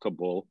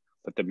replicable,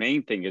 but the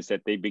main thing is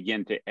that they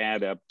begin to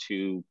add up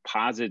to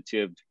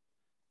positive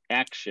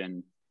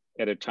action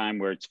at a time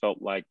where it's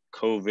felt like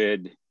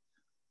COVID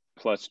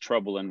plus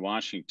trouble in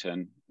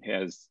Washington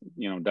has,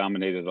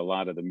 dominated a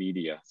lot of the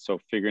media. So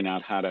figuring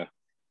out how to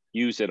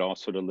use it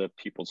also to lift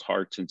people's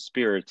hearts and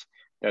spirits,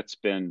 that's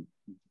been,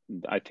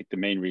 I think, the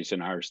main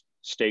reason our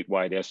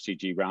statewide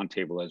SDG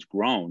roundtable has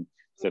grown,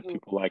 is that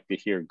people like to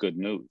hear good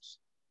news.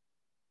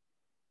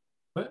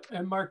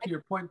 And Mark, to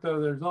your point though,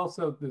 there's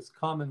also this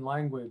common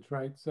language,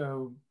 right?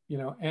 So,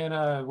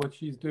 Anna, what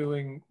she's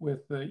doing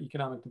with the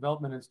Economic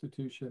Development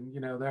Institution,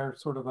 they're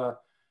sort of a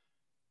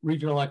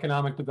regional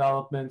economic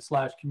development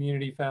 /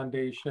 community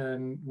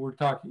foundation. We're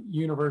talking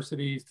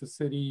universities to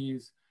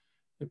cities.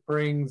 It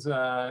brings,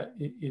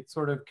 it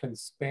sort of can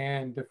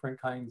span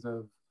different kinds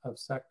of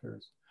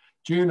sectors.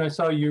 June, I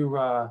saw you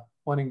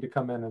wanting to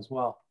come in as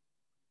well.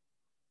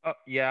 Oh,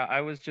 yeah,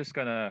 I was just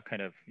gonna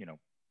kind of,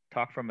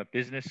 talk from a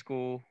business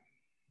school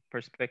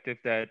perspective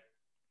that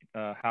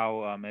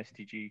how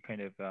SDG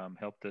kind of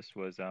helped us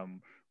was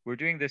we're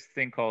doing this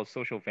thing called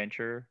social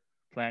venture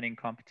planning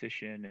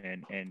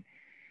competition, and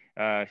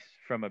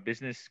from a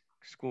business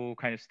school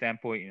kind of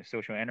standpoint,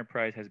 social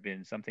enterprise has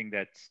been something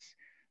that's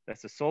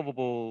a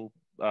solvable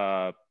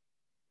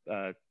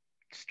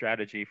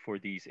strategy for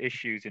these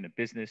issues in a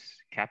business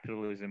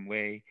capitalism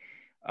way.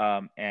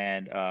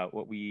 And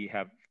what we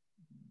have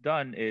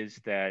done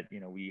is that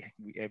we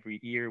every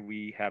year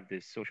we have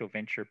this social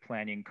venture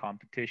planning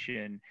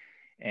competition,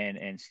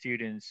 and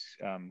students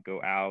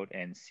go out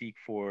and seek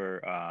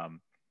for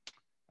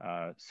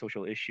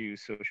social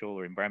issues, social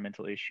or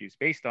environmental issues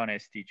based on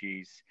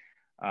SDGs,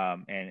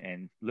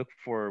 and look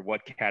for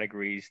what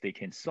categories they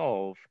can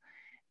solve,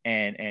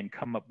 and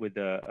come up with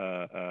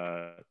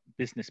a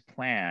business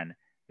plan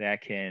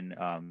that can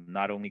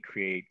not only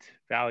create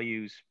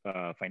values,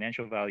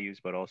 financial values,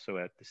 but also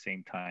at the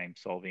same time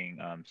solving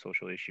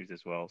social issues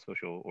as well,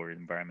 social or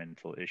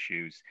environmental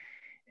issues.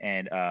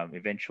 And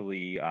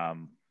eventually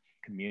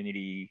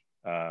community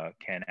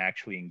can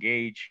actually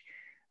engage.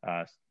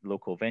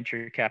 Local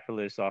venture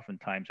capitalists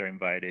oftentimes are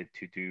invited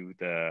to do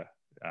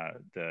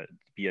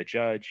be a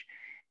judge,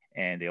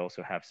 and they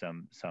also have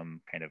some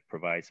kind of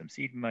provide some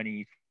seed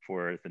money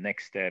for the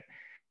next step.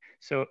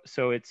 So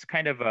it's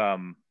kind of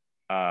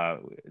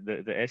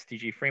the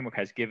SDG framework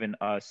has given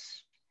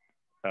us,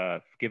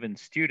 given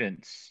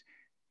students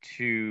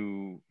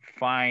to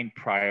find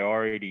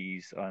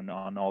priorities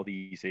on all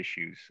these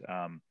issues,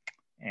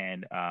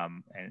 and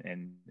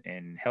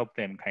help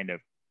them kind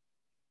of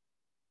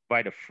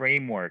provide a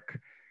framework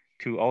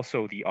to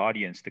also the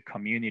audience, the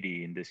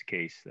community in this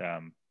case,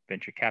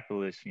 venture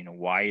capitalists.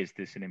 Why is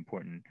this an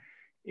important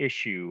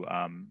issue?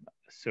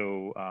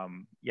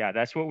 Yeah,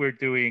 that's what we're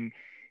doing.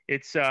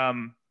 It's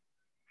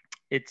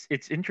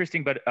it's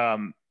interesting, but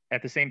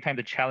at the same time,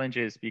 the challenge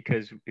is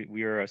because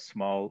we are a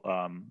small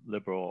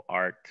liberal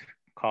art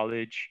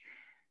college,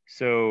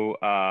 so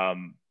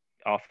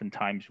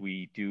oftentimes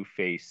we do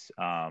face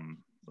a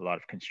lot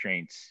of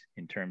constraints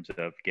in terms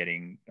of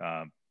getting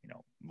you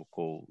know,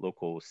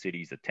 local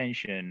cities'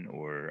 attention,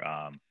 or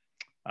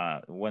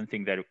one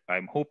thing that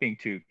I'm hoping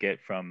to get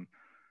from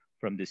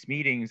these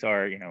meetings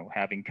are, you know,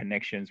 having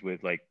connections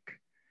with like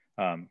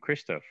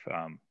Christoph.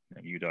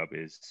 UW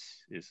is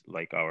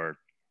like our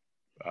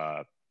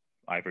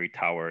ivory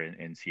tower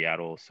in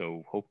Seattle.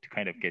 So hope to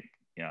kind of get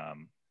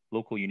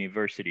local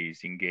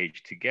universities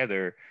engaged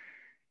together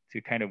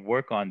to kind of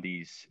work on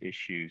these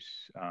issues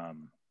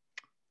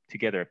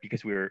together,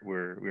 because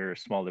we're a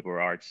small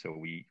liberal arts, so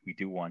we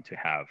do want to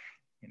have,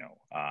 you know,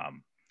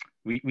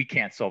 we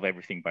can't solve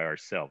everything by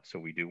ourselves, so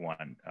we do want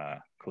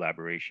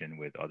collaboration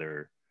with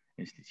other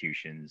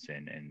institutions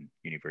and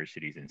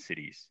universities and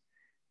cities.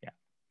 Yeah.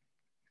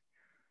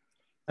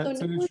 That's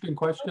an interesting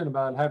question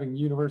about having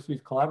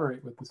universities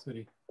collaborate with the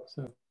city.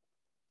 So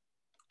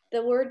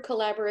the word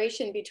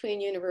collaboration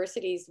between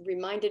universities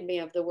reminded me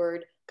of the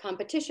word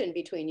competition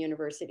between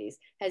universities.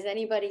 Has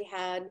anybody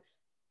had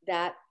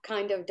that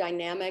kind of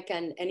dynamic,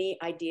 and any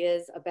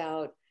ideas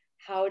about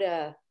how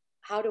to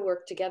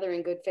work together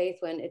in good faith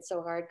when it's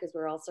so hard, because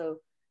we're also,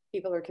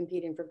 people are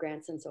competing for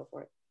grants and so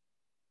forth?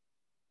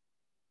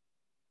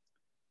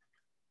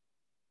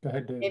 Go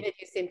ahead, David. David,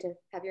 you seem to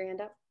have your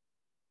hand up.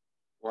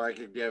 Well, I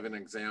could give an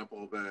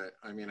example, but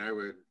I mean, I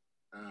would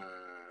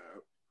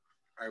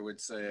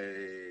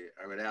say,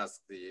 I would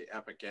ask the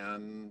Epic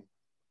N,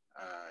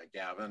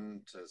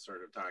 Gavin, to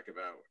sort of talk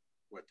about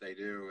what they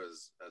do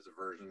as a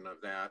version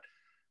of that.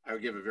 I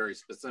would give a very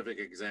specific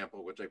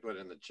example, which I put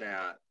in the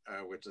chat,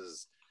 which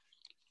is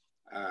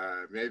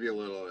maybe a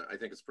little, I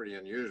think it's pretty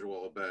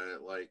unusual,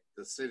 but like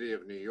the city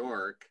of New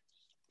York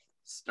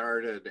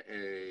started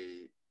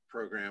a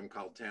program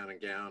called Town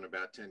and Gown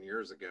about 10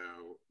 years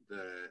ago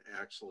that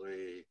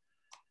actually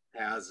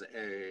has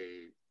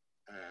a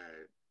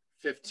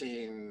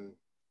 15,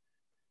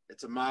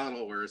 it's a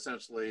model where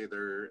essentially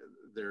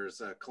there's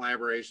a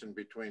collaboration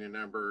between a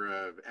number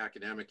of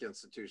academic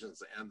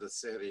institutions and the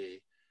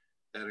city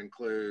that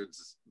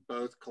includes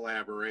both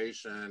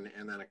collaboration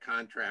and then a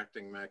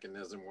contracting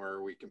mechanism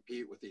where we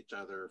compete with each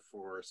other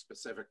for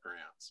specific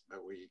grants,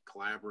 but we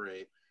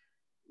collaborate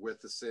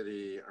with the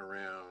city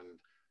around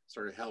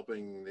sort of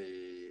helping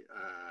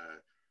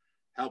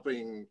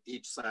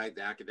each side,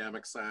 the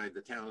academic side, the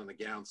town and the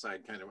gown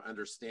side, kind of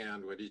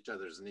understand what each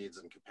other's needs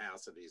and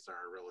capacities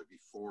are really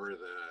before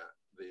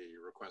the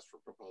request for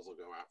proposal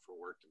go out for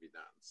work to be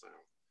done. So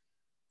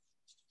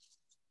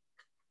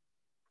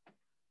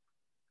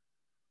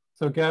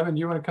Gavin,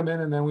 you want to come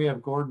in, and then we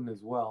have Gordon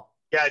as well.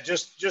 Yeah,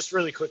 just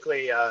really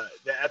quickly,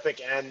 the Epic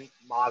N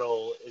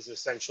model is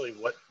essentially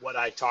what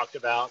I talked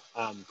about,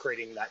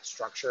 creating that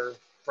structure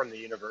from the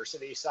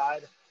university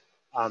side.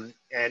 And,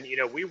 you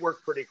know, we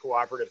work pretty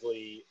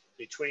cooperatively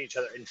between each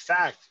other. In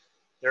fact,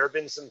 there have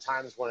been some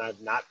times when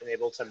I've not been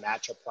able to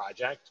match a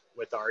project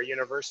with our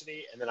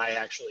university, and then I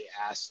actually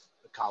asked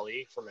a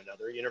colleague from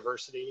another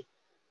university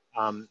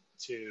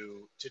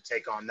to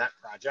take on that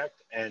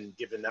project. And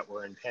given that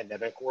we're in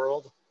pandemic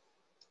world,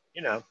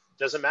 you know,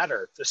 doesn't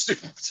matter if the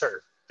students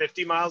are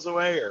 50 miles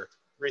away or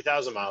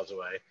 3,000 miles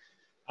away.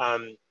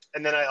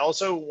 And then I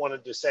also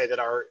wanted to say that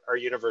our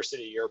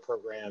university year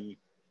program,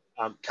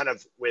 kind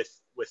of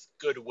with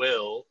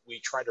goodwill, we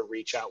try to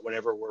reach out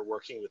whenever we're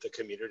working with a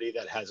community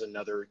that has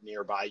another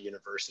nearby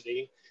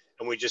university.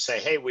 And we just say,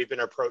 hey, we've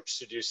been approached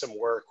to do some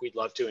work. We'd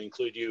love to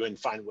include you and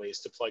find ways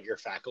to plug your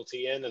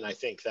faculty in. And I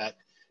think that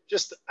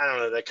just, I don't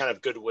know, that kind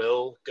of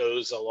goodwill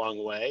goes a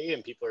long way.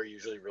 And people are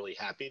usually really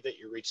happy that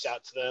you reached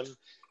out to them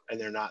and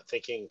they're not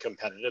thinking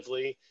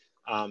competitively.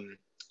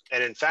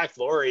 And in fact,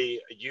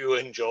 Lori, you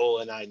and Joel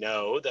and I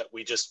know that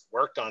we just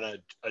worked on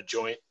a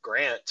joint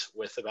grant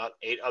with about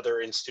 8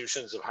 other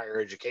institutions of higher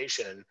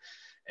education.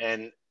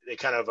 And they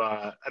kind of,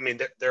 I mean,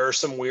 there are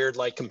some weird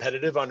like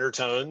competitive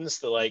undertones,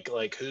 the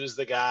like who's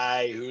the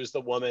guy, who's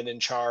the woman in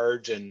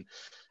charge and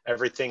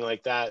everything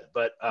like that.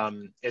 But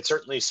it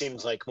certainly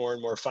seems like more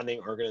and more funding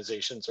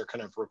organizations are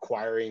kind of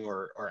requiring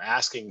or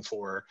asking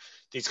for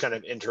these kind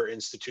of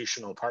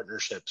interinstitutional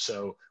partnerships.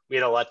 So we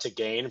had a lot to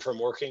gain from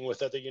working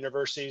with other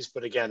universities.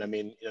 But again, I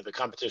mean, you know, the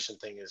competition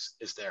thing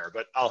is there,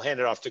 but I'll hand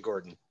it off to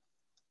Gordon.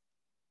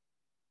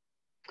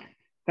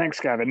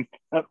 Thanks, Gavin.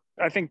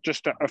 I think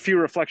just a few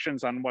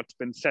reflections on what's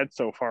been said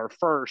so far.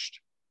 First,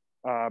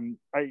 I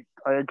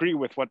agree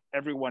with what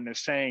everyone is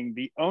saying.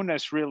 The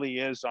onus really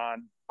is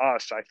on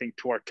us, I think,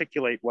 to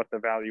articulate what the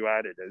value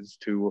added is.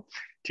 To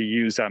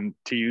use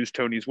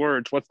Tony's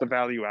words, what's the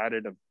value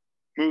added of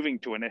moving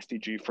to an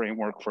SDG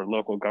framework for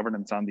local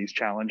governance on these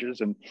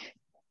challenges?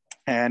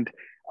 And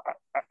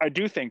I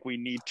do think we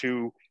need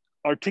to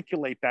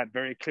articulate that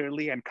very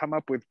clearly and come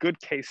up with good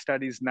case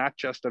studies, not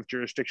just of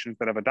jurisdictions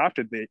that have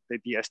adopted the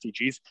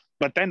SDGs,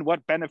 but then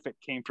what benefit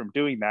came from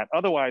doing that.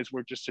 Otherwise,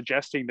 we're just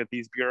suggesting that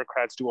these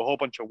bureaucrats do a whole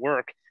bunch of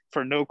work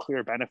for no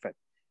clear benefit.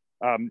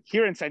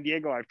 Here in San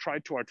Diego, I've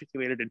tried to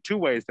articulate it in 2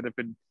 ways that have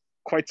been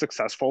quite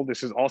successful.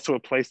 This is also a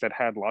place that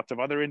had lots of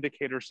other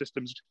indicator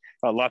systems,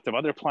 lots of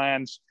other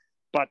plans.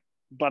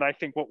 But I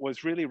think what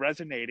was really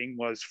resonating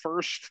was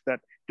first that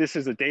this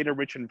is a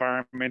data-rich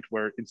environment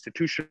where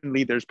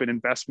institutionally there's been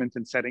investment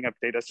in setting up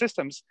data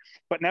systems,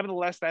 but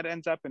nevertheless that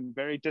ends up in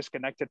very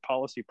disconnected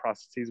policy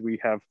processes. We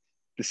have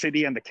the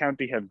city and the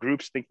county have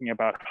groups thinking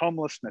about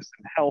homelessness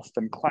and health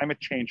and climate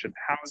change and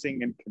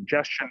housing and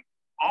congestion,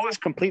 all as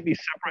completely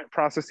separate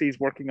processes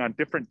working on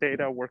different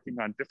data, working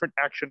on different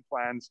action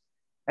plans.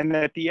 And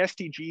that the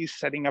SDGs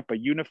setting up a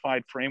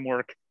unified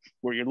framework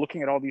where you're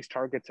looking at all these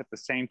targets at the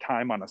same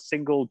time on a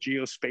single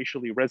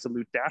geospatially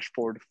resolute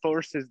dashboard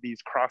forces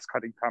these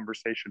cross-cutting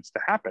conversations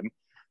to happen.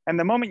 And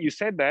the moment you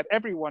said that,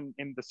 everyone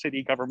in the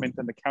city government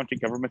and the county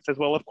government says,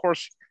 well, of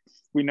course,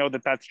 we know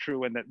that that's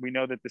true and that we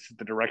know that this is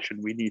the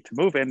direction we need to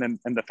move in.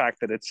 And the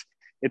fact that it's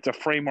a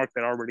framework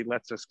that already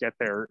lets us get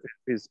there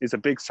is a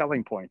big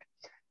selling point.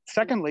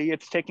 Secondly,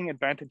 it's taking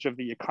advantage of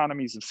the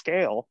economies of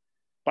scale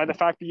by the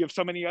fact that you have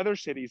so many other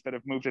cities that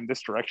have moved in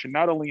this direction,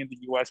 not only in the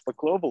US, but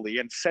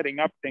globally, and setting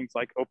up things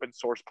like open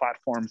source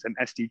platforms and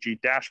SDG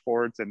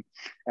dashboards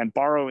and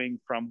borrowing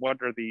from what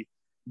are the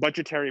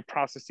budgetary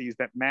processes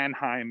that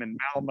Mannheim and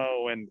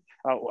Malmo and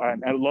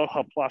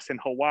Aloha Plus in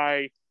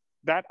Hawaii,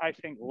 that I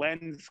think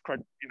lends,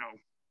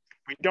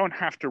 we don't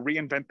have to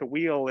reinvent the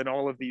wheel in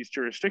all of these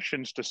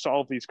jurisdictions to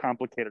solve these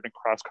complicated and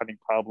cross-cutting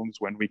problems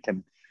when we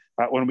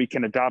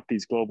can adopt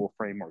these global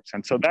frameworks.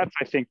 And so that's,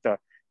 I think, the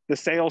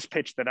sales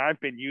pitch that I've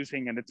been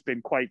using, and it's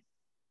been quite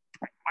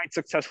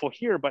successful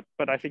here, but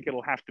I think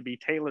it'll have to be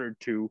tailored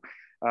to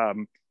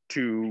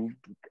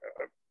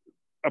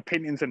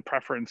opinions and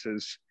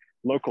preferences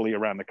locally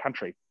around the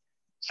country.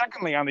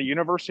 Secondly, on the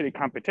university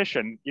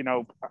competition,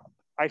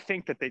 I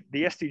think that the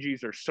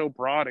SDGs are so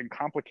broad and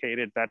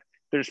complicated that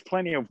there's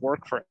plenty of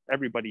work for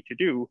everybody to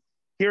do.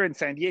 Here in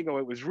San Diego,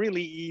 it was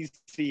really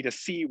easy to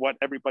see what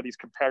everybody's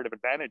comparative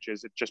advantage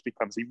is. It just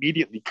becomes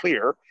immediately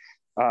clear.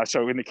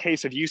 So in the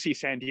case of UC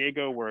San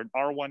Diego, we're an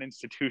R1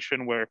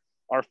 institution where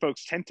our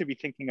folks tend to be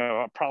thinking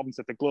about problems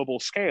at the global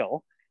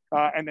scale.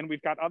 And then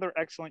we've got other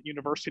excellent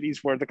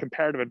universities where the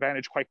comparative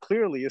advantage quite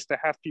clearly is to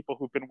have people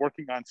who've been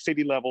working on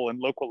city level and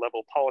local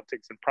level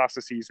politics and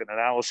processes and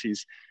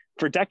analyses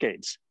for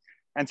decades.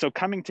 And so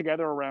coming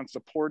together around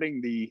supporting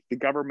the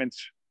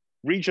governments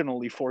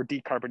regionally for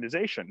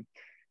decarbonization,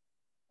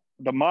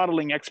 the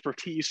modeling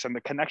expertise and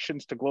the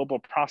connections to global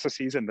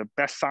processes and the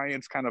best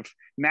science kind of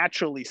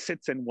naturally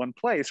sits in one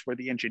place where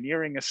the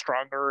engineering is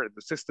stronger and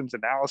the systems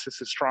analysis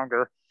is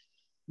stronger,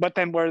 but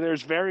then where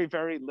there's very,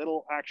 very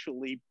little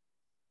actually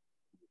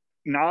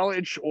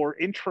knowledge or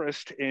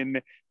interest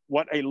in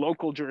what a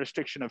local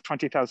jurisdiction of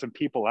 20,000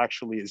 people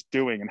actually is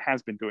doing and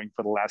has been doing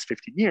for the last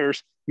 15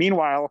 years.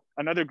 Meanwhile,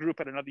 another group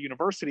at another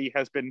university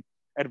has been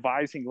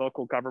advising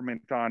local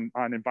government on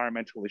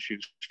environmental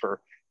issues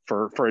for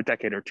a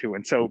decade or two.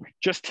 And so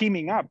just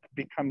teaming up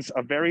becomes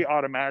a very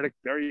automatic,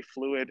 very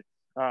fluid,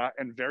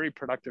 and very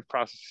productive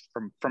process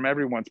from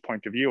everyone's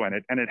point of view. And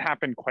it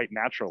happened quite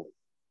naturally.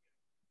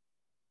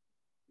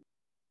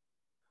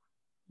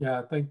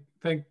 Yeah,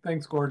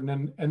 thanks,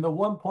 Gordon. And the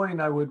one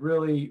point I would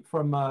really,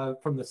 from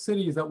the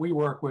cities that we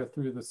work with,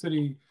 through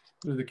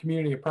the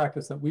community of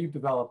practice that we've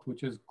developed,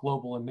 which is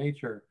global in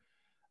nature,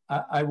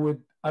 I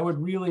would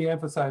really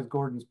emphasize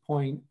Gordon's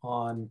point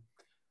on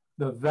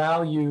the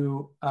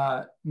value,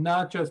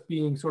 not just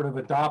being sort of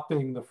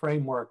adopting the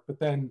framework, but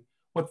then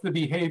what's the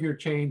behavior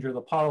change or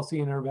the policy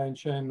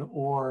intervention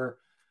or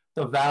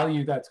the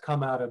value that's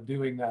come out of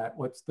doing that?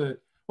 What's the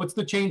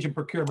change in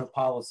procurement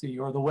policy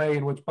or the way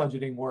in which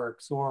budgeting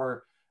works,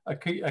 or a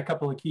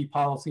couple of key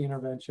policy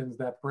interventions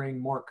that bring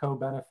more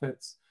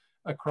co-benefits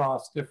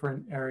across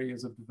different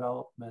areas of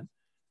development.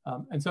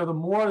 And so the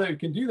more that you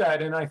can do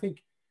that, and I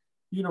think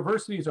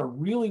universities are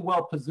really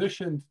well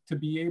positioned to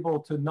be able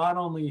to not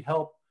only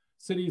help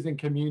cities and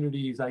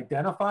communities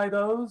identify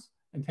those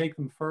and take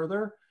them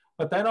further,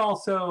 but then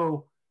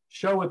also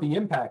show what the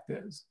impact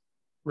is,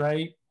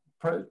 right?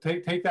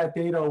 Take that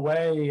data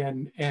away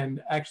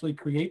and actually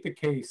create the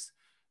case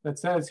that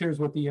says, here's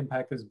what the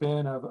impact has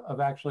been of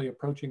actually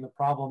approaching the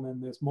problem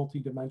in this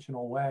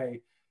multidimensional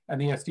way,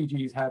 and the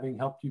SDGs having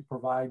helped you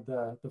provide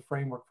the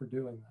framework for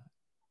doing that.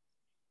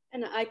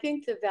 And I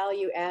think the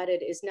value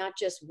added is not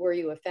just were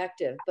you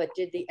effective, but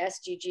did the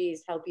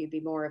SDGs help you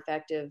be more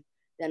effective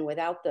than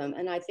without them?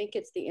 And I think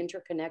it's the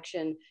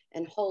interconnection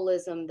and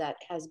holism that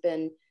has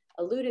been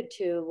alluded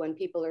to when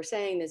people are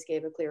saying this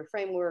gave a clear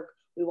framework.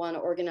 We want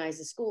to organize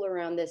the school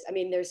around this. I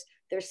mean, there's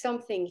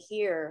something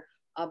here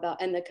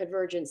about, and the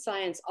convergent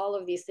science, all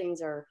of these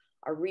things are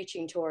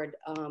reaching toward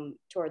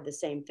the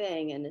same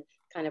thing, and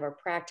kind of a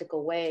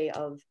practical way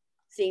of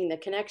seeing the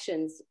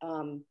connections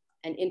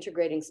and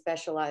integrating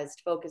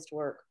specialized focused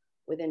work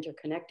with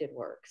interconnected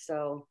work.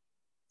 So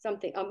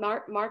something,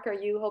 Mark, are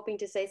you hoping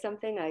to say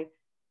something? I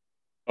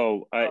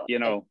think you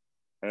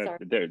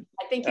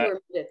were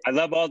muted. I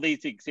love all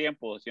these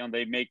examples.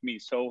 They make me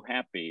so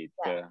happy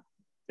to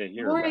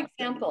hear more about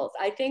examples.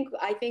 I think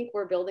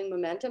we're building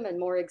momentum, and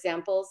more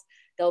examples.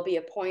 There'll be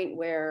a point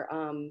where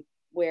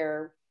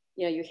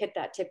you know, you hit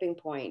that tipping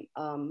point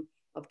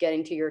of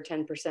getting to your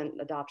 10%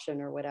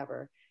 adoption or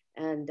whatever.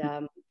 And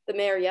the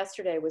mayor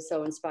yesterday was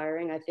so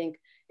inspiring. I think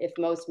if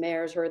most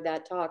mayors heard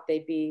that talk,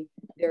 they'd be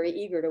very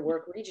eager to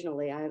work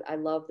regionally. I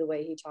love the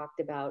way he talked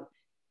about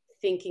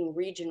thinking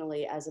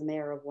regionally as a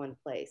mayor of one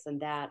place.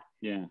 And that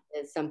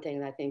is something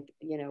that I think,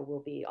 you know,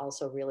 will be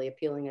also really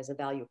appealing as a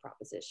value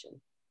proposition,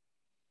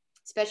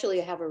 especially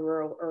to have a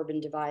rural urban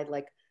divide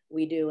like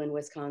we do in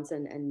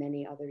Wisconsin and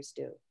many others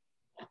do.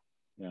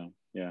 Yeah,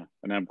 yeah.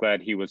 And I'm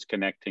glad he was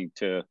connecting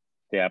to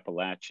the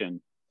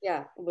Appalachian.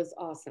 Yeah, it was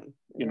awesome.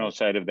 You know,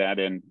 side of that.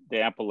 And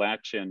the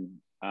Appalachian,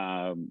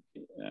 in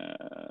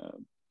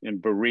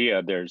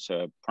Berea, there's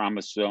a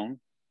promise zone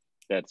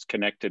that's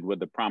connected with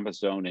the promise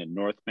zone in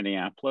North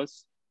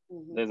Minneapolis.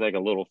 Mm-hmm. There's like a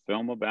little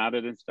film about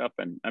it and stuff.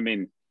 And I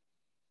mean,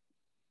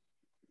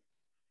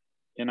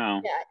 you know.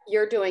 Yeah,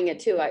 you're doing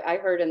it too. I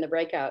heard in the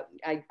breakout,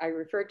 I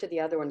referred to the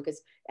other one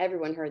because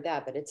everyone heard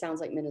that, but it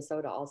sounds like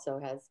Minnesota also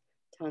has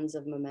tons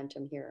of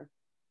momentum here.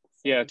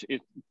 So. Yeah,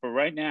 for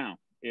right now,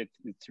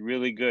 it's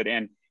really good.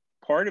 And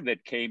part of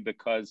it came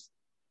because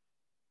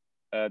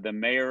the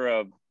mayor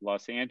of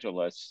Los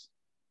Angeles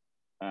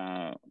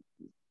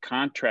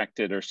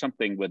contracted or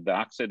something with the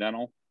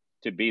Occidental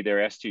to be their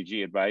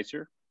SDG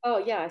advisor. Oh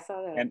yeah, I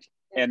saw that.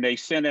 And they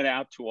sent it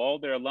out to all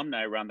their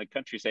alumni around the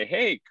country, say,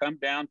 hey, come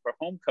down for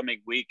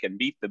homecoming week and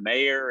meet the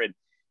mayor.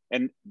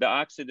 And the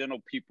Occidental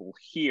people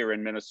here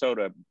in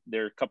Minnesota,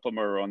 there are a couple of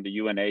them are on the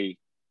UNA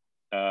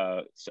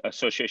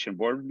association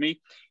board with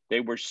me. They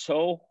were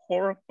so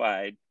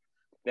horrified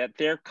that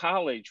their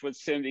college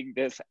was sending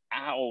this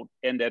out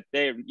and that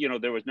they, you know,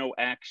 there was no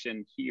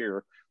action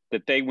here,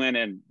 that they went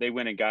and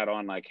got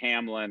on like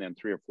Hamlin and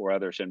 3 or 4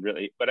 others and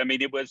really, but I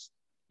mean, it was,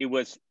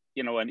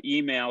 you know, an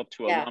email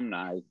to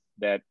alumni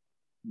that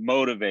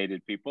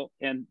motivated people.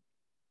 And,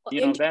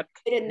 you know, that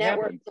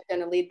networks are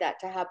going to lead that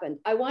to happen.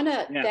 I want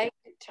to thank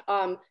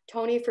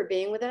Tony for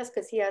being with us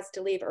because he has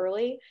to leave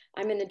early.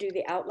 I'm going to do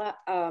the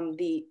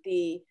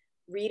the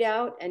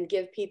readout and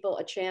give people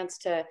a chance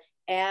to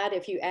add.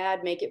 If you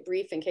add, make it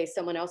brief in case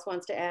someone else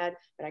wants to add,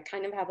 but I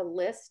kind of have a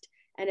list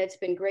and it's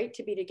been great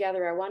to be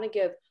together. I want to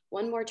give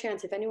one more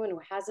chance. If anyone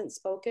who hasn't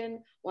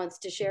spoken wants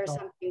to share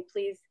something,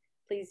 please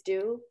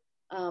do.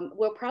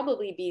 We'll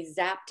probably be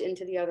zapped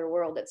into the other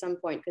world at some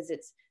point because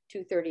it's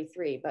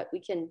 2:33, but we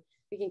can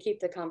keep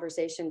the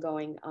conversation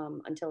going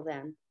until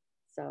then.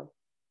 So.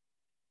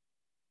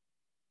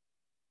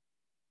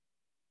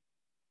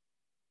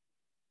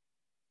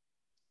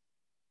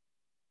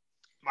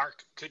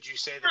 Mark, could you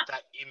say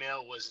that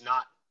email was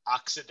not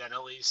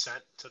accidentally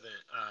sent to the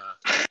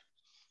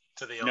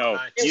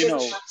alumni? No, you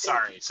know,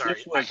 sorry,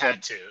 I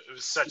had to. It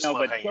was such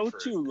low-hanging fruit.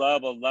 Don't you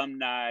love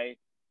alumni?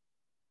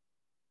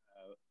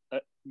 I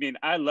mean,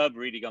 I love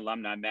reading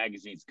alumni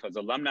magazines because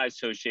alumni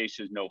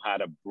associations know how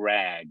to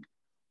brag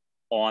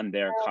on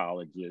their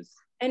colleges.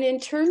 And in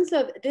terms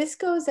of, this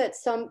goes at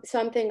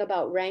something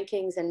about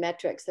rankings and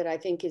metrics that I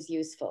think is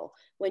useful.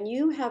 When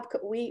you have,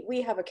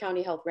 we have a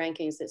county health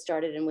rankings that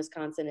started in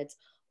Wisconsin. It's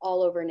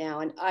all over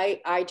now. And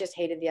I just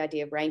hated the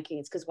idea of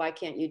rankings because why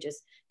can't you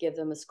just give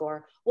them a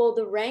score? Well,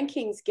 the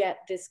rankings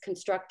get this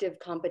constructive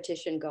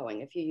competition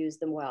going if you use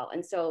them well.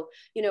 And so,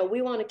 you know,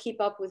 we want to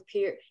keep up with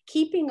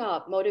keeping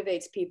up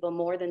motivates people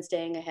more than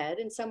staying ahead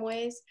in some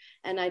ways.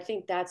 And I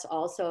think that's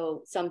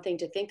also something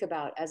to think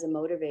about as a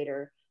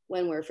motivator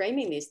when we're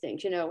framing these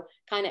things, you know,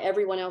 kind of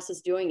everyone else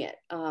is doing it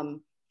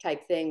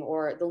type thing,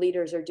 or the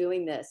leaders are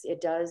doing this.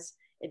 It does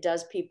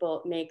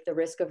people make the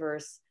risk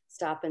averse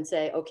stop and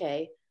say,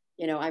 okay,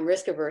 you know, I'm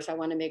risk averse. I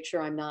want to make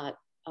sure I'm not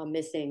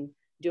missing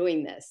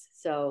doing this.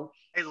 So,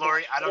 hey,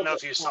 Lori, I don't know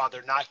if you saw,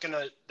 they're not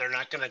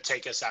gonna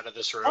take us out of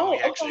this room. We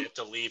actually have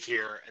to leave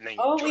here and then.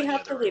 We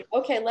have to leave.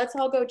 Okay, let's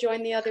all go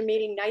join the other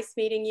meeting. Nice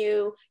meeting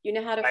you. You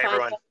know how to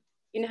find.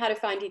 You know how to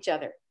find each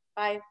other.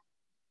 Bye.